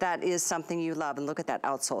if that is something you love, and look at that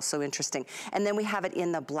outsole, so interesting. And then we have it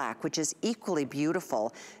in the black, which is equally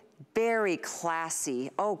beautiful. Very classy.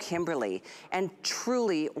 Oh, Kimberly. And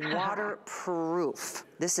truly waterproof.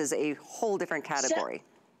 This is a whole different category.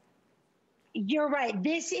 You're right.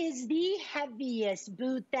 This is the heaviest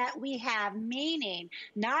boot that we have, meaning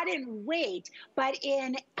not in weight, but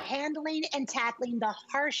in handling and tackling the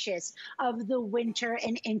harshest of the winter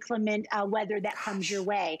and inclement weather that comes your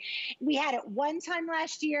way. We had it one time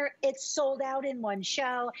last year. It sold out in one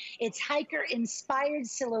show. It's hiker-inspired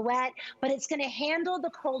silhouette, but it's going to handle the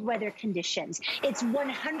cold weather conditions. It's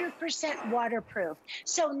 100% waterproof.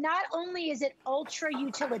 So not only is it ultra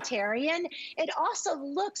utilitarian, it also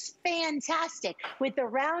looks fantastic with the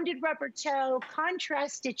rounded rubber toe,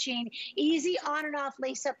 contrast stitching, easy on and off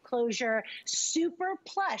lace-up closure, super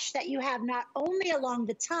plush that you have not only along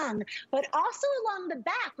the tongue, but also along the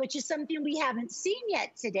back, which is something we haven't seen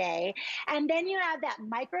yet today. And then you have that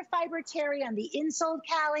microfiber terry on the insole,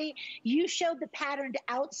 Callie. You showed the patterned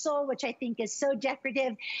outsole, which I think is so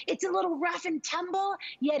decorative. It's a little rough and tumble,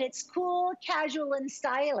 yet it's cool, casual, and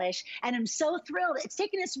stylish. And I'm so thrilled. It's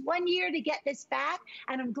taken us 1 year to get this back,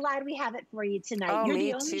 and I'm glad we have it for you tonight. Oh, You're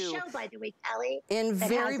me the only too. show, by the way, Kelly. In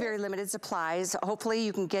very limited supplies. Hopefully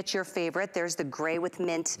you can get your favorite. There's the gray with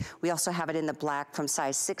mint. We also have it in the black from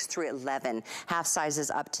size 6 through 11, half sizes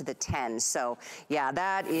up to the 10. So yeah,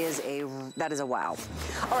 that is a wow.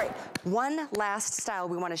 All right, one last style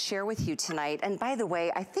we want to share with you tonight. And by the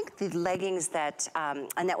way, I think the leggings that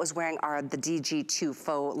Annette was wearing are the DG2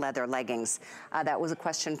 faux leather leggings. That was a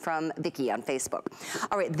question from Vicky on Facebook.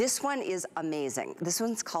 All right, this one is amazing. This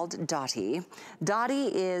one's called Dottie.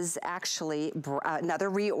 Dottie is actually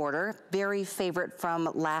another reorder, very favorite from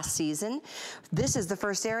last season. This is the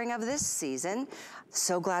first airing of this season.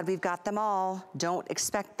 So glad we've got them all. Don't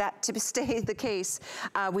expect that to stay the case.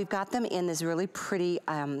 We've got them in this really pretty,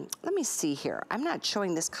 let me see here. I'm not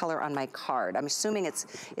showing this color on my card. I'm assuming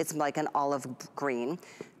it's like an olive green.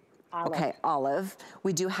 Olive. Okay, olive.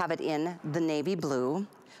 We do have it in the navy blue.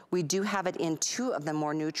 We do have it in two of the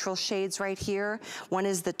more neutral shades right here. One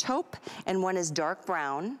is the taupe and one is dark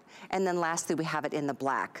brown. And then lastly, we have it in the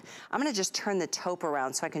black. I'm gonna just turn the taupe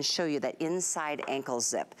around so I can show you that inside ankle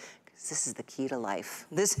zip. This is the key to life.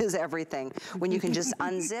 This is everything. When you can just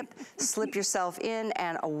unzip, slip yourself in,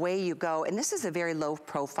 and away you go. And this is a very low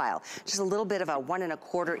profile. Just a little bit of a 1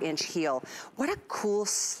 1/4 inch heel. What a cool,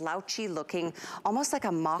 slouchy looking, almost like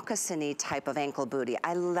a moccasin-y type of ankle booty.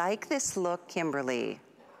 I like this look, Kimberly.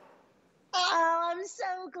 Oh, I'm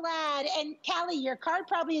so glad. And Callie, your card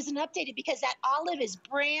probably isn't updated because that olive is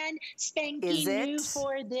brand spanking new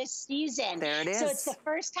for this season. There it is. So it's the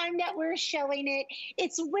first time that we're showing it.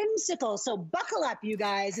 It's whimsical. So buckle up, you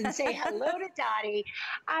guys, and say hello to Dottie.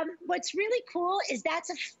 What's really cool is that's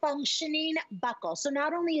a functioning buckle. So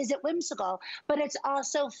not only is it whimsical, but it's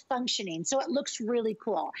also functioning. So it looks really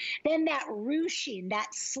cool. Then that ruching,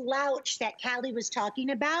 that slouch that Callie was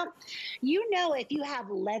talking about, you know, if you have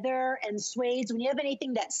leather and suede, when you have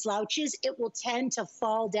anything that slouches, it will tend to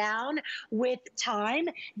fall down with time.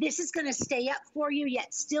 This is going to stay up for you,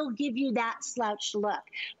 yet still give you that slouched look.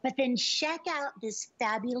 But then check out this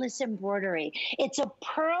fabulous embroidery. It's a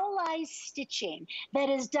pearlized stitching that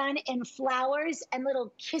is done in flowers and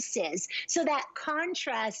little kisses. So that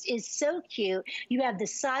contrast is so cute. You have the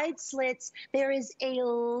side slits. There is a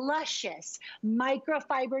luscious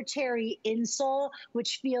microfiber terry insole,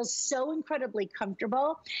 which feels so incredibly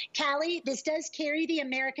comfortable. Callie, this does carry the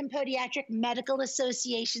American Podiatric Medical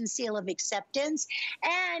Association seal of acceptance.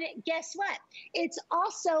 And guess what? It's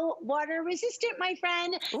also water resistant, my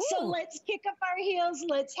friend. Ooh. So let's kick up our heels.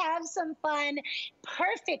 Let's have some fun.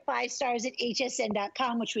 Perfect 5 stars at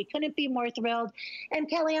hsn.com, which we couldn't be more thrilled. And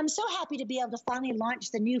Kelly, I'm so happy to be able to finally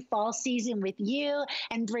launch the new fall season with you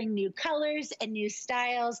and bring new colors and new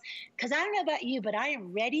styles. Because I don't know about you, but I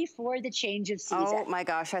am ready for the change of season. Oh my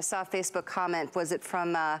gosh, I saw a Facebook comment. Was it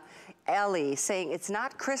from Ellie saying it's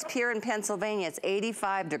not crisp here in Pennsylvania. It's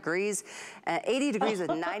 85 degrees, 80 degrees with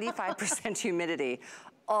 95% humidity.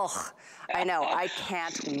 Oh, I know. I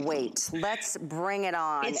can't wait. Let's bring it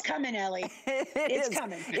on. It's coming, Ellie. It's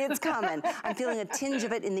coming. It's coming. I'm feeling a tinge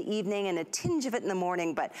of it in the evening and a tinge of it in the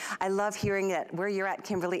morning, but I love hearing that where you're at,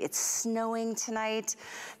 Kimberly, it's snowing tonight.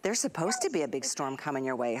 There's supposed to be a big storm coming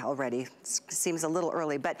your way already. Seems a little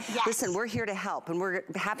early, but yes. Listen, we're here to help, and we're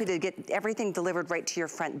happy to get everything delivered right to your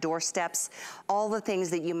front doorsteps. All the things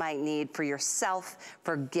that you might need for yourself,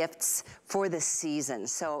 for gifts, for the season.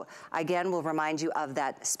 So again, we'll remind you of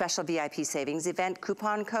that special VIP savings event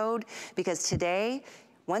coupon code, because today,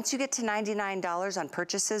 once you get to $99 on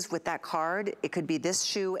purchases with that card, it could be this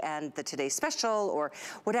shoe and the Today Special or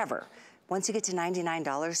whatever. Once you get to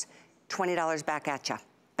 $99, $20 back at you.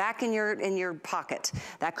 back in your pocket.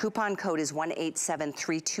 That coupon code is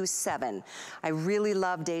 187327. I really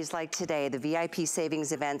love days like today. The VIP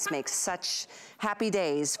savings events make such happy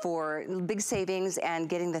days for big savings and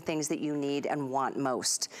getting the things that you need and want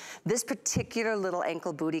most. This particular little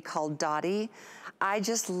ankle bootie called Dottie, I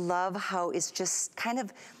just love how it just kind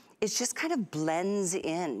of blends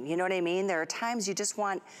in. You know what I mean? There are times you just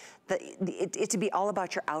want it to be all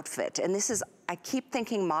about your outfit. And this is, I keep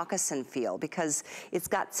thinking moccasin feel because it's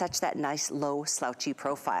got such that nice low slouchy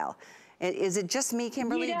profile. Is it just me,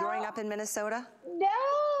 Kimberly, growing up in Minnesota?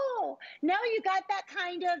 No, you got that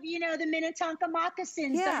kind of, the Minnetonka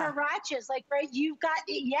moccasins, the huaraches, like, right, you've got,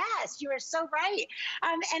 yes, you are so right.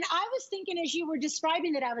 And I was thinking as you were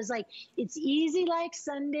describing it, I was like, it's easy like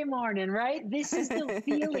Sunday morning, right? This is the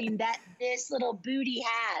feeling that this little booty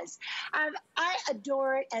has. I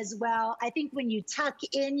adore it as well. I think when you tuck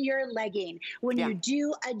in your legging, when you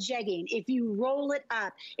do a jegging, if you roll it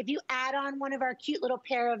up, if you add on one of our cute little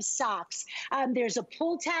pair of socks, there's a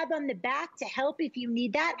pull tab on the back to help if you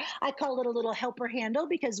need that. I call it a little helper handle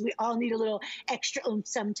because we all need a little extra oomph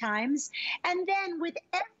sometimes. And then with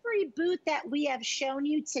every boot that we have shown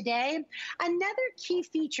you today, another key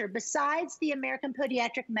feature besides the American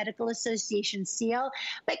Podiatric Medical Association seal,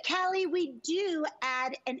 but Callie, we do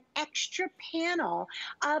add an extra panel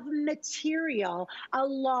of material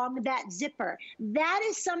along that zipper. That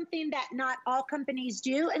is something that not all companies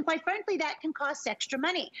do, and quite frankly, that can cost extra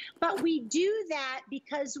money. But we do that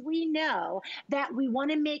because we know that we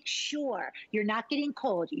want to make sure you're not getting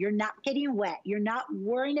cold, you're not getting wet, you're not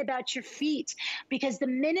worrying about your feet, because the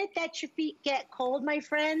minute that your feet get cold, my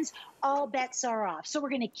friends, all bets are off. So we're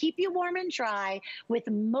going to keep you warm and dry with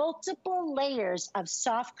multiple layers of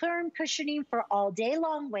soft firm cushioning for all day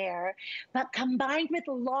long wear, but combined with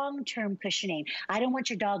long-term cushioning. I don't want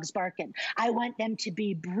your dogs barking. I want them to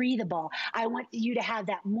be breathable. I want you to have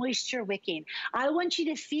that moisture wicking. I want you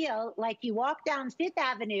to feel like you walk down Fifth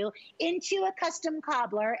Avenue into a custom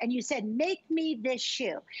cobbler and you said, make me this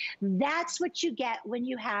shoe. That's what you get when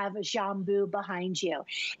you have Jambu behind you.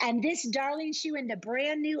 And this darling shoe in the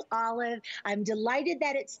brand new olive, I'm delighted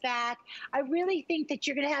that it's back. I really think that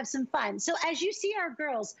you're going to have some fun. So as you see our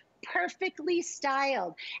girls perfectly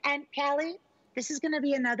styled, and Callie, this is going to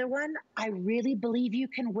be another one. I really believe you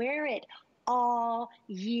can wear it all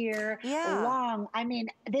year long. I mean,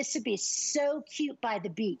 this would be so cute by the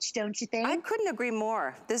beach, don't you think? I couldn't agree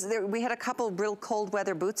more. We had a couple real cold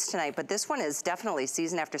weather boots tonight, but this one is definitely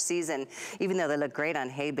season after season, even though they look great on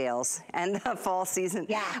hay bales and fall season.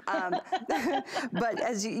 Yeah. But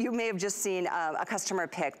as you may have just seen a customer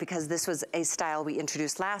pick, because this was a style we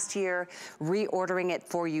introduced last year, reordering it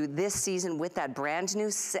for you this season with that brand new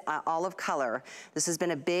olive color. This has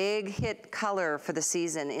been a big hit color for the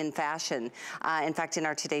season in fashion. In fact, in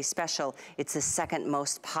our today's special, it's the second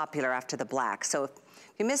most popular after the black. So if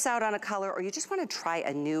you miss out on a color or you just want to try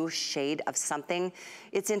a new shade of something,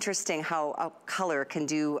 it's interesting how a color can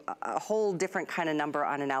do a whole different kind of number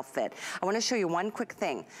on an outfit. I want to show you one quick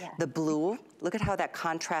thing. The blue, look at how that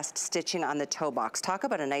contrast stitching on the toe box. Talk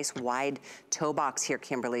about a nice wide toe box here,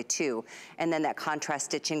 Kimberly, too. And then that contrast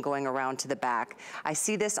stitching going around to the back. I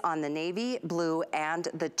see this on the navy, blue, and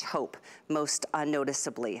the taupe most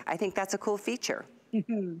noticeably. I think that's a cool feature.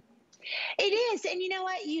 It is, and you know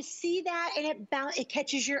what? You see that, and it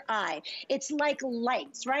catches your eye. It's like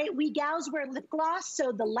lights, right? We gals wear lip gloss,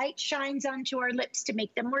 so the light shines onto our lips to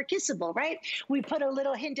make them more kissable, right? We put a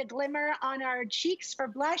little hint of glimmer on our cheeks for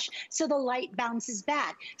blush, so the light bounces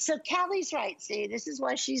back. So Callie's right. See, this is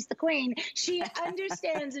why she's the queen. She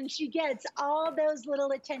understands and she gets all those little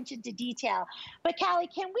attention to detail. But Callie,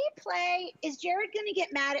 can we play? Is Jared going to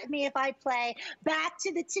get mad at me if I play back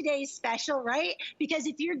to the today's special, right? Because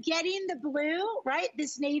if you're getting the blue, right,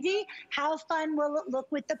 this navy, how fun will it look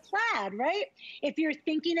with the plaid, right? If you're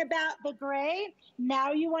thinking about the gray,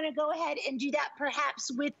 now you want to go ahead and do that perhaps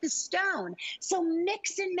with the stone. So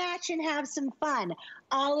mix and match and have some fun.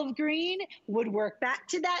 Olive green would work back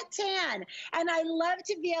to that tan. And I love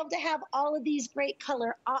to be able to have all of these great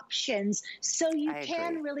color options so you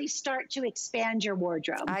can really start to expand your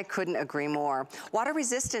wardrobe. I couldn't agree more. Water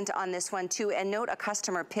resistant on this one too, and note a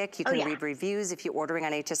customer pick. You can read reviews if you're ordering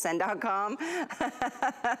on hsn.com.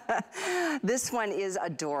 This one is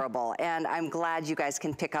adorable, and I'm glad you guys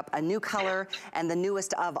can pick up a new color and the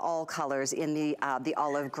newest of all colors in the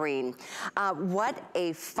olive green. What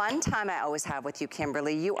a fun time I always have with you, Kimberly.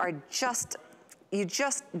 You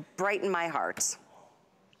just brighten my heart.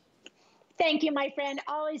 Thank you, my friend.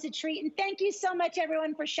 Always a treat. And thank you so much,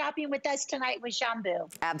 everyone, for shopping with us tonight with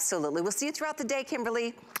Jambu. Absolutely. We'll see you throughout the day,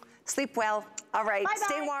 Kimberly. Sleep well. All right, Bye-bye.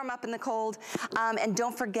 Stay warm up in the cold. And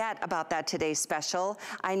don't forget about that today's special.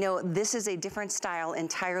 I know this is a different style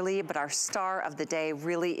entirely, but our star of the day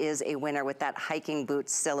really is a winner with that hiking boot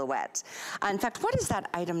silhouette. In fact, what is that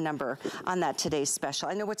item number on that today's special?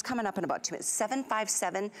 I know what's coming up in about 2 minutes.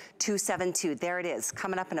 757272. There it is,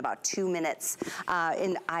 coming up in about 2 minutes.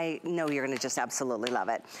 And I know you're gonna just absolutely love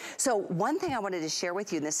it. So one thing I wanted to share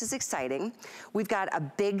with you, and this is exciting, we've got a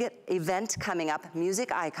big event coming up,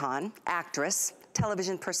 music icon, actress,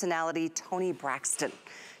 television personality, Toni Braxton.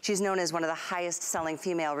 She's known as one of the highest selling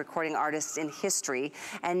female recording artists in history.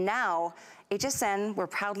 And now, HSN, we're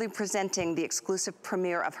proudly presenting the exclusive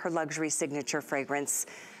premiere of her luxury signature fragrance,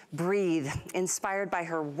 Breathe, inspired by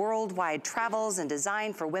her worldwide travels and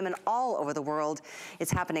design for women all over the world.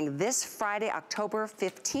 It's happening this Friday, October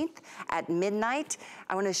 15th at midnight.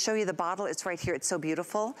 I want to show you the bottle. It's right here. It's so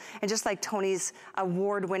beautiful. And just like Toni's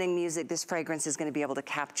award-winning music, this fragrance is going to be able to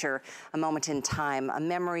capture a moment in time, a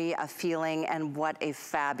memory, a feeling, and what a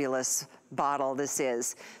fabulous bottle this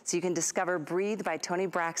is. So you can discover Breathe by Toni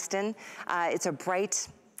Braxton. It's a bright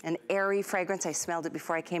and airy fragrance. I smelled it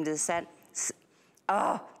before I came to the set.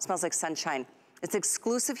 Oh, it smells like sunshine. It's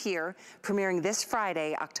exclusive here, premiering this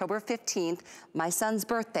Friday, October 15th, my son's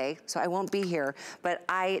birthday, so I won't be here, but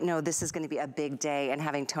I know this is gonna be a big day, and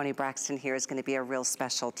having Toni Braxton here is gonna be a real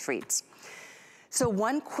special treat. So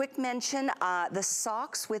one quick mention, the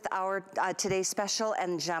socks with our today's special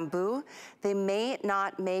and Jambu, they may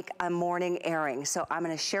not make a morning airing. So I'm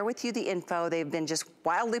gonna share with you the info. They've been just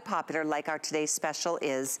wildly popular like our today's special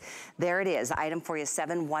is. There it is, item for you,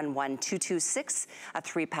 711226, a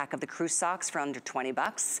 3-pack of the crew socks for under 20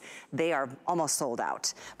 bucks. They are almost sold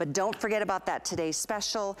out. But don't forget about that today's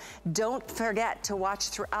special. Don't forget to watch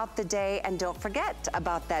throughout the day, and don't forget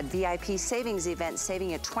about that VIP savings event, saving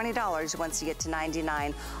you $20 once you get to $99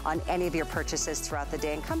 on any of your purchases throughout the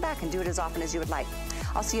day, and come back and do it as often as you would like.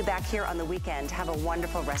 I'll see you back here on the weekend. Have a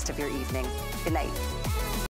wonderful rest of your evening. Good night.